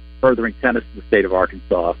to furthering tennis in the state of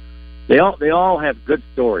Arkansas. They all have good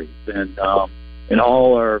stories, and all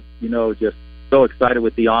are just so excited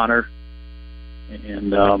with the honor.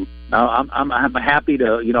 And I'm happy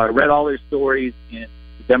to I read all their stories in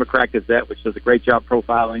the Democrat Gazette, which does a great job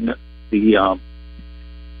profiling the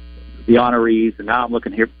honorees, and now I'm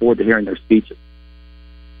looking forward to hearing their speeches.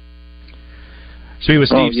 Speaking with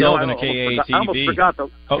Steve Sullivan at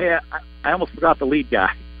KATV. I almost forgot the lead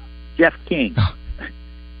guy, Jeff King.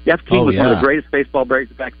 Jeff King was one of the greatest baseball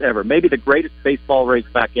Razorbacks ever, maybe the greatest baseball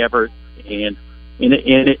Razorback ever, and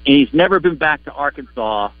he's never been back to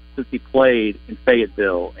Arkansas since he played in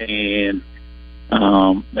Fayetteville, and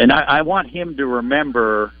I want him to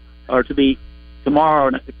remember, or to be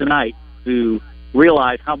tonight, to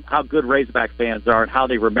realize how good Razorback fans are and how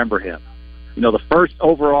they remember him. The first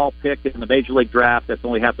overall pick in the Major League Draft, that's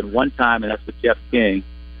only happened one time, and that's with Jeff King,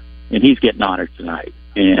 and he's getting honored tonight.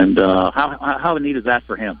 And how neat is that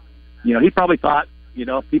for him? He probably thought,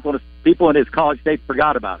 people in his college days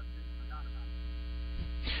forgot about it.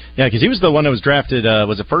 Yeah, because he was the one that was drafted,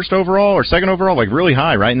 was it first overall or second overall? Like really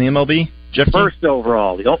high, right, in the MLB? Jeff First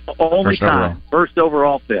overall. The only time. First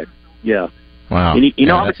overall pick. Yeah. Wow. And you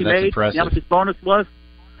know how much he made? Impressive. You know how much his bonus was?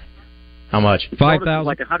 How much? $5,000.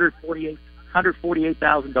 Like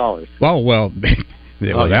 $148,000. Oh, well. Yeah,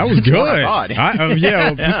 that was good. I was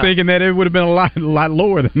thinking that it would have been a lot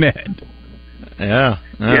lower than that. Yeah,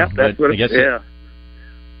 that's what it is.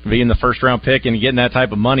 Being the first round pick and getting that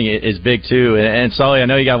type of money is big too. And Sully, I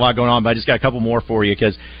know you got a lot going on, but I just got a couple more for you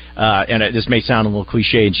because and this may sound a little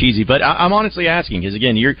cliche and cheesy, but I'm honestly asking because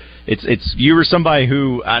again, you were somebody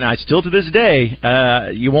who, and I still to this day,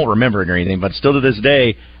 you won't remember it or anything, but still to this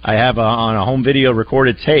day, I have on a home video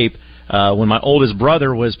recorded tape when my oldest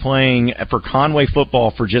brother was playing for Conway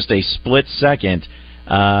football for just a split second.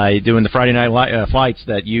 Doing the Friday night flights,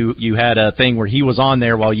 that you had a thing where he was on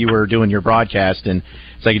there while you were doing your broadcast, and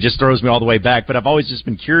it's like it just throws me all the way back. But I've always just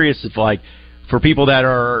been curious if, like, for people that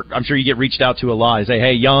are, I'm sure you get reached out to a lot, say,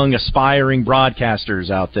 hey, young aspiring broadcasters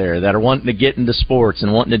out there that are wanting to get into sports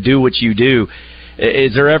and wanting to do what you do,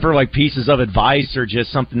 is there ever like pieces of advice or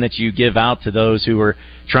just something that you give out to those who are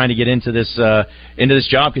trying to get into this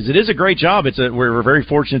job? Because it is a great job. We're very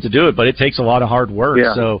fortunate to do it, but it takes a lot of hard work.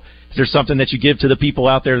 Yeah. So is there something that you give to the people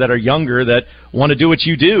out there that are younger that want to do what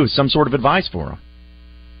you do, some sort of advice for them?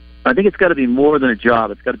 I think it's got to be more than a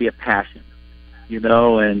job. It's got to be a passion,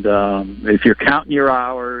 and if you're counting your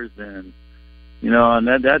hours and and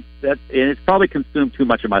that and it's probably consumed too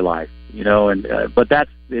much of my life, but that's,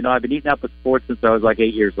 I've been eating up with sports since I was like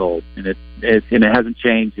 8 years old, and it hasn't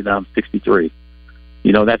changed. I'm 63.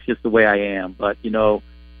 That's just the way I am. But you've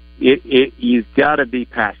got to be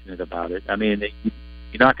passionate about it. I mean,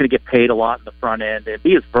 you're not going to get paid a lot in the front end, and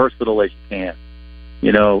be as versatile as you can.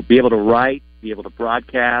 Be able to write, be able to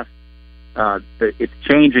broadcast. It's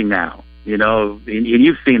changing now. And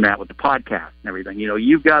you've seen that with the podcast and everything.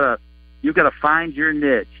 You've got to find your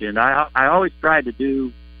niche, and I always tried to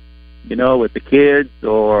do, with the kids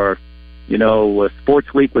or with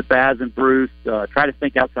Sports Week with Baz and Bruce, try to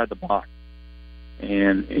think outside the box,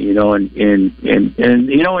 and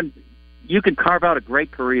you can carve out a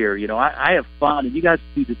great career. I have fun, and you guys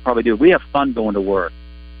probably do. We have fun going to work.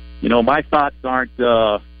 My thoughts aren't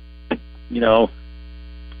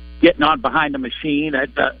getting on behind the machine.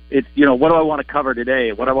 It's what do I want to cover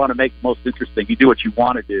today? What do I want to make most interesting? You do what you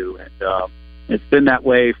want to do, and it's been that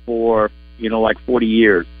way for like 40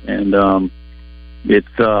 years, and and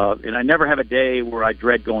I never have a day where I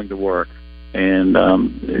dread going to work. And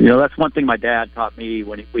that's one thing my dad taught me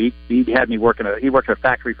when he had me working. He worked at a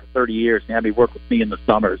factory for 30 years, and he had me work with me in the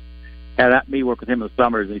summers. And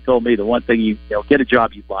he told me the one thing you get a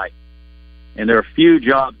job you like. And there are few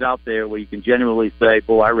jobs out there where you can genuinely say,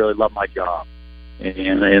 boy, I really love my job.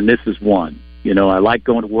 And this is one. I like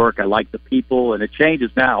going to work. I like the people, and it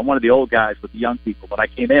changes now. I'm one of the old guys with the young people. When I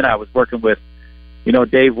came in, I was working with,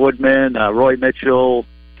 Dave Woodman, Roy Mitchell,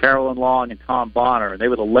 Carolyn Long, and Tom Bonner, and they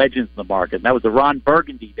were the legends in the market. And that was the Ron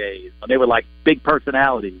Burgundy days, when they were like big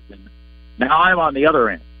personalities. And now I'm on the other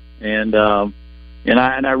end. And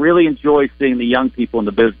I really enjoy seeing the young people in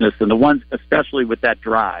the business, and the ones especially with that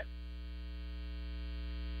drive.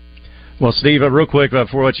 Well, Steve, real quick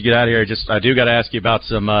before I let you get out of here, I do got to ask you about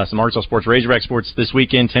some Arkansas sports, Razorback sports this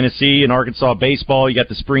weekend. Tennessee and Arkansas baseball. You got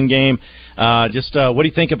the spring game. What do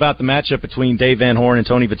you think about the matchup between Dave Van Horn and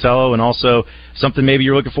Tony Vitello, and also something maybe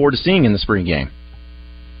you're looking forward to seeing in the spring game?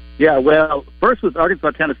 Yeah, well, first with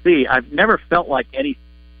Arkansas Tennessee, I've never felt like any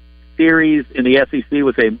series in the SEC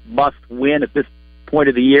was a must-win at this point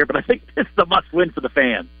of the year, but I think this is a must-win for the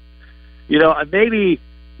fans.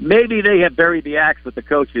 Maybe they have buried the axe with the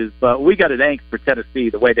coaches, but we got an angst for Tennessee,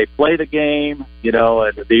 the way they play the game, and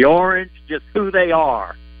the orange, just who they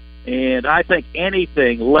are. And I think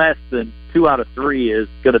anything less than 2 out of 3 is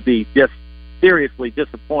going to be just seriously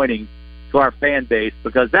disappointing to our fan base,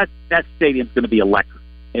 because that stadium's going to be electric,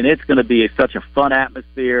 and it's going to be such a fun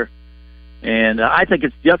atmosphere. And I think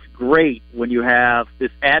it's just great when you have this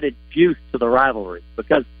added juice to the rivalry,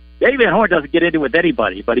 because Dave Van Horn doesn't get into it with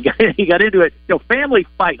anybody, but he got into it. Family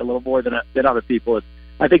fight a little more than other people.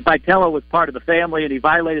 I think Vitello was part of the family, and he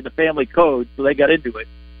violated the family code, so they got into it.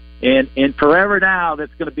 And forever now,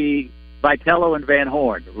 that's going to be Vitello and Van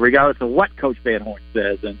Horn, regardless of what Coach Van Horn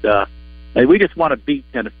says. And we just want to beat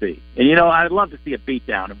Tennessee. And I'd love to see a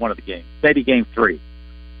beatdown in one of the games, maybe Game 3.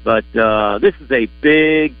 But this is a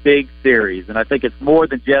big, big series, and I think it's more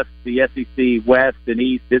than just the SEC West and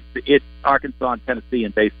East. It's Arkansas and Tennessee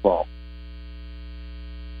in baseball.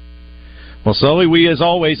 Well, Sully, we, as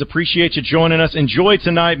always, appreciate you joining us. Enjoy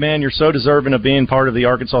tonight, man. You're so deserving of being part of the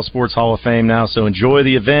Arkansas Sports Hall of Fame now, so enjoy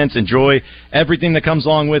the event. Enjoy everything that comes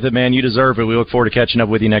along with it, man. You deserve it. We look forward to catching up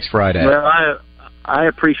with you next Friday. Well, I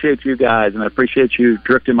appreciate you guys, and I appreciate you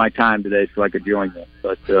drifting my time today so I could join them.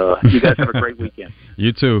 But you guys have a great weekend.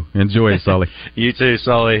 You too. Enjoy it, Sully. You too,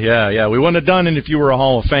 Sully. Yeah. We wouldn't have done it if you were a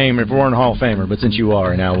Hall of Famer, if we weren't a Hall of Famer. But since you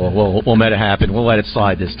are, now we'll let it happen. We'll let it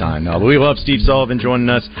slide this time. No, but we love Steve Sullivan joining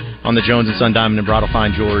us on the Jones & Son Diamond and Bridal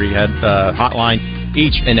Fine Jewelry hotline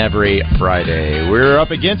each and every Friday. We're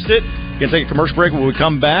up against it. Going to take a commercial break. When we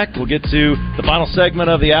come back, we'll get to the final segment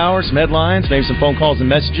of the hour, some headlines, maybe some phone calls and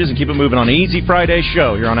messages, and keep it moving on an Easy Friday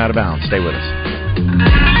show here on Out of Bounds. Stay with us.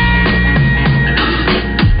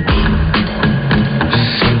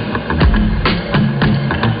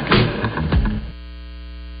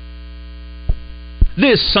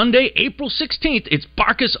 This Sunday, April 16th, it's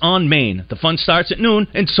Barkus on Main. The fun starts at noon,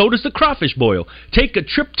 and so does the Crawfish Boil. Take a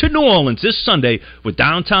trip to New Orleans this Sunday with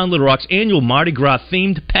downtown Little Rock's annual Mardi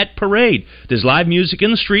Gras-themed Pet Parade. There's live music in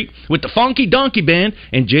the street with the Funky Donkey Band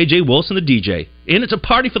and J.J. Wilson, the DJ. And it's a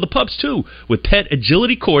party for the pups, too, with pet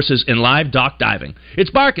agility courses and live dock diving. It's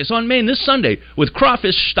Barkus on Main this Sunday with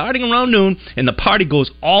crawfish starting around noon, and the party goes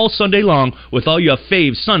all Sunday long with all your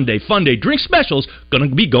fave Sunday Fun Day drink specials going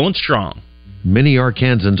to be going strong. Many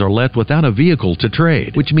Arkansans are left without a vehicle to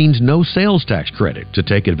trade, which means no sales tax credit to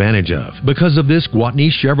take advantage of. Because of this,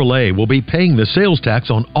 Gwatney Chevrolet will be paying the sales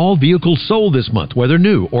tax on all vehicles sold this month, whether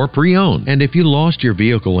new or pre-owned. And if you lost your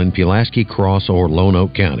vehicle in Pulaski, Cross, or Lone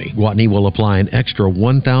Oak County, Gwatney will apply an extra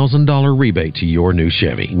 $1,000 rebate to your new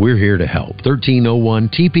Chevy. We're here to help. 1301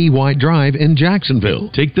 TP White Drive in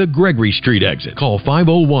Jacksonville. Take the Gregory Street exit. Call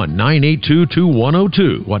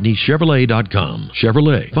 501-982-2102. GwatneyChevrolet.com.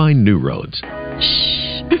 Chevrolet. Find new roads.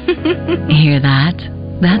 Shh. Hear that?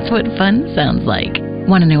 That's what fun sounds like.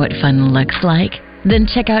 Want to know what fun looks like? Then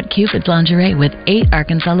check out Cupid's Lingerie with 8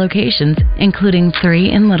 Arkansas locations, including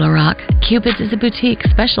 3 in Little Rock. Cupid's is a boutique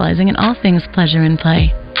specializing in all things pleasure and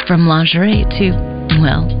play. From lingerie to,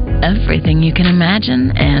 well, everything you can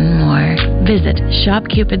imagine and more. Visit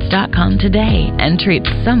shopcupids.com today and treat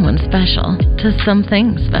someone special to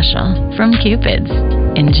something special from Cupid's.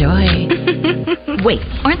 Enjoy. Wait,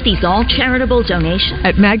 aren't these all charitable donations?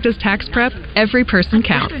 At Magda's Tax Prep, every person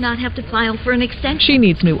counts. I'd rather not have to file for an extension. She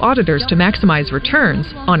needs new auditors to maximize returns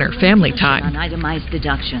on her family time. On itemized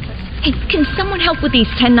deductions. Hey, can someone help with these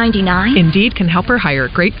 1099s? Indeed can help her hire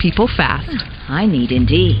great people fast. I need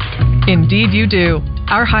Indeed. Indeed you do.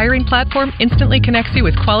 Our hiring platform instantly connects you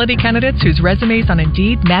with quality candidates whose resumes on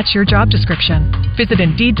Indeed match your job description. Visit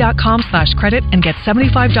Indeed.com/credit and get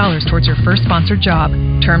 $75 towards your first sponsored job.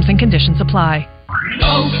 Terms and conditions apply.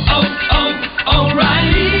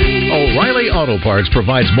 O'Reilly Auto Parts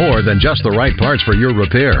provides more than just the right parts for your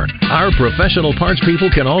repair. Our professional parts people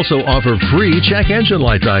can also offer free check engine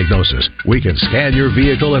light diagnosis. We can scan your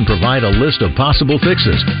vehicle and provide a list of possible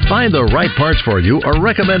fixes. Find the right parts for you or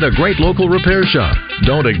recommend a great local repair shop.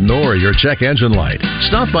 Don't ignore your check engine light.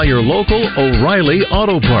 Stop by your local O'Reilly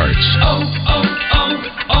Auto Parts.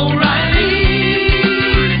 O'Reilly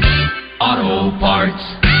Auto Parts.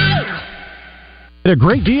 Get a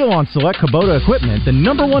great deal on select Kubota equipment, the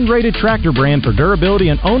 #1 rated tractor brand for durability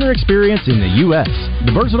and owner experience in the U.S.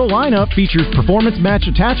 The versatile lineup features performance match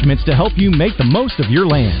attachments to help you make the most of your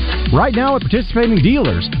land. Right now at participating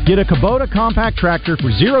dealers, get a Kubota compact tractor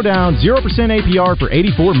for 0 down, 0% APR for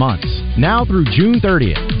 84 months. Now through June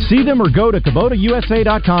 30th. See them or go to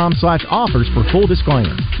KubotaUSA.com/offers for full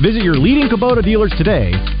disclaimer. Visit your leading Kubota dealers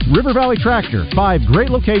today. River Valley Tractor, 5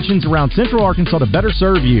 great locations around Central Arkansas to better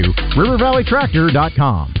serve you. RiverValleyTractor.com.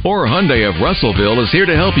 Or Hyundai of Russellville is here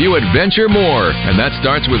to help you adventure more, and that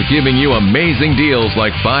starts with giving you amazing deals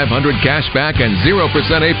like $500 cash back and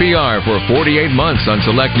 0% APR for 48 months on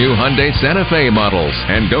select new Hyundai Santa Fe models.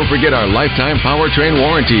 And don't forget our lifetime powertrain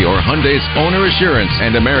warranty or Hyundai's owner assurance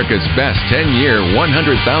and America's best 10-year,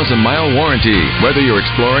 100,000-mile warranty. Whether you're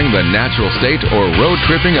exploring the natural state or road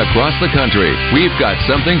tripping across the country, we've got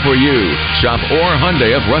something for you. Shop Or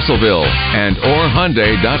Hyundai of Russellville and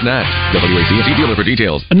OrHyundai.net. WACC dealer for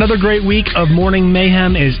details. Another great week of Morning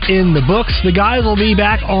Mayhem is in the books. The guys will be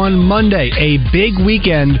back on Monday. A big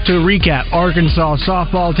weekend to recap. Arkansas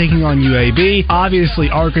softball taking on UAB. Obviously,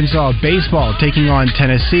 Arkansas baseball taking on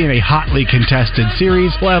Tennessee in a hotly contested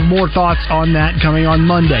series. We'll have more thoughts on that coming on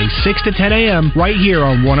Monday, 6 to 10 a.m. right here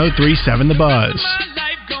on 103.7 The Buzz.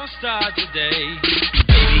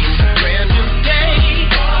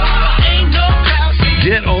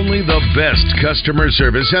 Get only the best customer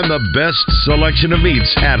service and the best selection of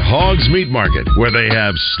meats at Hogs Meat Market, where they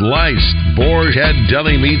have sliced boar head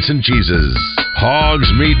deli meats and cheeses.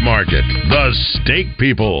 Hogs Meat Market, the steak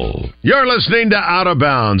people. You're listening to Out of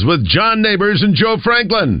Bounds with John Neighbors and Joe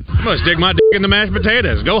Franklin. I'm going to stick my dick in the mashed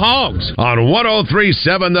potatoes. Go Hogs. On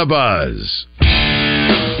 103.7 The Buzz.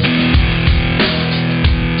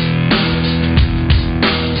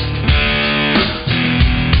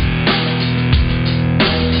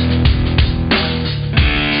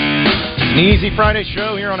 An easy Friday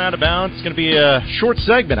show here on Out of Bounds. It's going to be a short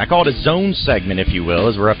segment. I call it a zone segment, if you will,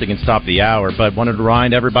 as we're up against top of the hour. But wanted to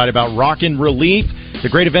remind everybody about Rockin' Relief, the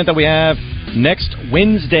great event that we have next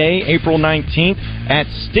Wednesday, April 19th, at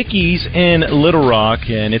Stickies in Little Rock.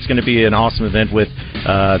 And it's going to be an awesome event with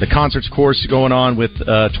the concerts, of course, going on with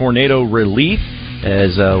tornado relief,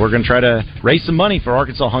 as we're going to try to raise some money for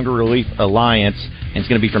Arkansas Hunger Relief Alliance. And it's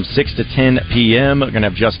going to be from 6 to 10 p.m. We're going to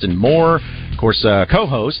have Justin Moore, of course,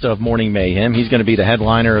 co-host of Morning Mayhem. He's going to be the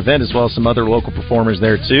headliner event, as well as some other local performers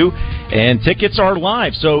there, too. And tickets are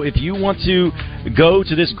live. So if you want to go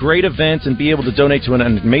to this great event and be able to donate to an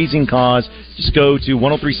amazing cause, just go to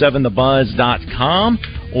 1037thebuzz.com,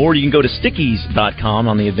 or you can go to stickies.com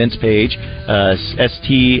on the events page,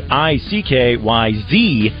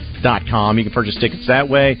 STICKYZ.com. You can purchase tickets that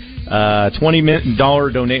way.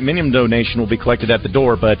 $20 minimum donation will be collected at the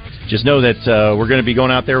door, but just know that we're going to be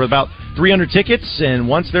going out there with about 300 tickets, and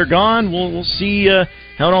once they're gone, we'll see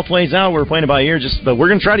how it all plays out. We're playing it by ear, but we're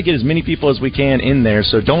going to try to get as many people as we can in there,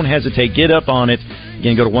 so don't hesitate. Get up on it.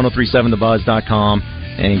 Again, go to 1037thebuzz.com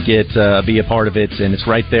and be a part of it, and it's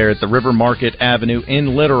right there at the River Market Avenue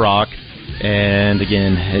in Little Rock. And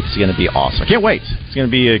again, it's going to be awesome. I can't wait. It's going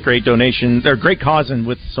to be a great donation, or great cause, and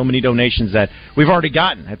with so many donations that we've already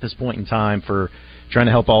gotten at this point in time for trying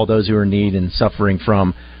to help all those who are in need and suffering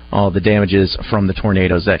from all the damages from the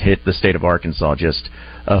tornadoes that hit the state of Arkansas just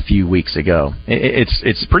a few weeks ago.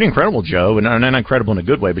 It's pretty incredible, Joe, and not incredible in a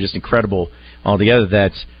good way, but just incredible altogether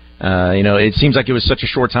that, it seems like it was such a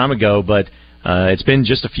short time ago, but it's been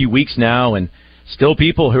just a few weeks now, and still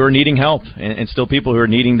people who are needing help, and still people who are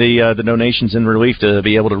needing the donations and relief to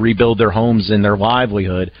be able to rebuild their homes and their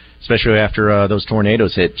livelihood, especially after those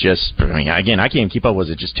tornadoes hit. Again, I can't keep up. Was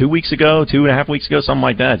it just 2 weeks ago, 2.5 weeks ago, something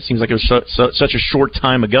like that? It seems like it was such a short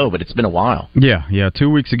time ago, but it's been a while. Yeah, 2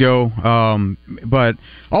 weeks ago. But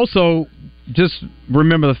also, just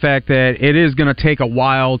remember the fact that it is going to take a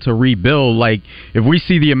while to rebuild. Like, if we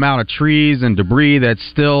see the amount of trees and debris that's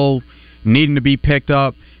still needing to be picked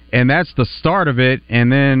up, and that's the start of it,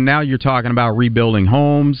 and then now you're talking about rebuilding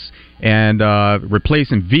homes and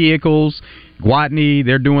replacing vehicles. Gwatney,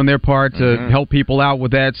 they're doing their part to help people out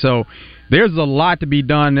with that. So there's a lot to be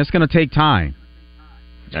done. It's going to take time.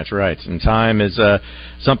 That's right. And time is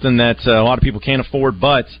something that a lot of people can't afford,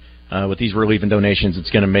 but with these relief and donations,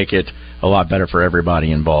 it's going to make it a lot better for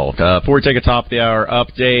everybody involved. Before we take a top of the hour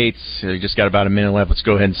update, we just got about a minute left. Let's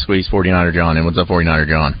go ahead and squeeze 49er John in. What's up, 49er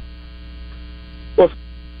John?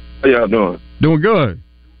 How y'all doing? Doing good.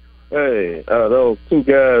 Hey, those two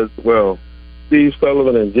guys, Steve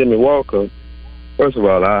Sullivan and Jimmy Walker, first of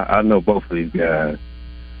all, I know both of these guys.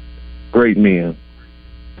 Great men.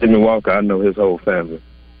 Jimmy Walker, I know his whole family.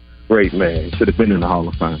 Great man. Should have been in the Hall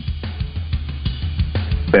of Fame.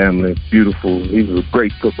 Family, beautiful. He was a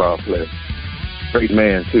great football player. Great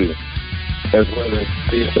man, too. As well as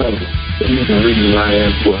Steve Sullivan. He's the reason I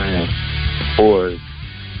am who I am. Boys.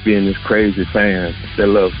 Being this crazy fan that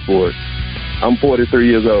loves sports. I'm 43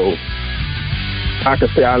 years old. I can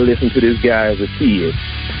say I listened to this guy as a kid.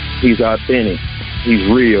 He's authentic. He's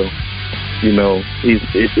real.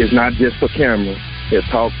 It's not just for camera. He'll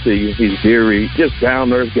talk to you. He's very just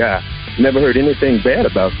down-to-earth guy. Never heard anything bad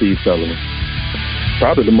about Steve Sullivan.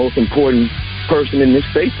 Probably the most important person in this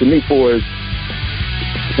state to me for his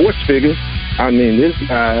sports figure. I mean, this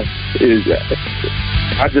guy is...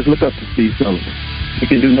 I just look up to Steve Sullivan. He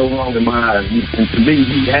can do no wrong in my eyes. And to me,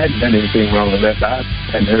 he hadn't done anything wrong unless I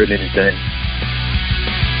hadn't heard anything.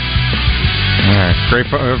 All right.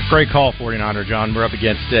 Great call, 49er John. We're up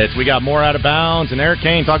against it. We got more Out of Bounds and Eric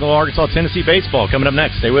Kane talking about Arkansas Tennessee baseball coming up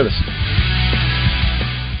next. Stay with us.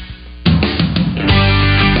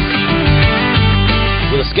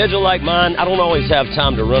 With a schedule like mine, I don't always have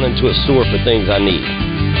time to run into a store for things I need.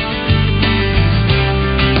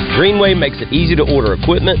 Greenway makes it easy to order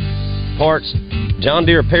equipment, parts, John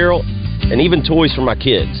Deere apparel, and even toys for my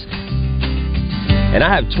kids. And I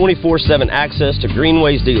have 24/7 access to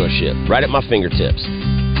Greenway's dealership right at my fingertips.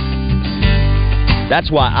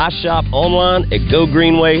 That's why I shop online at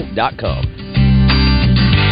GoGreenway.com.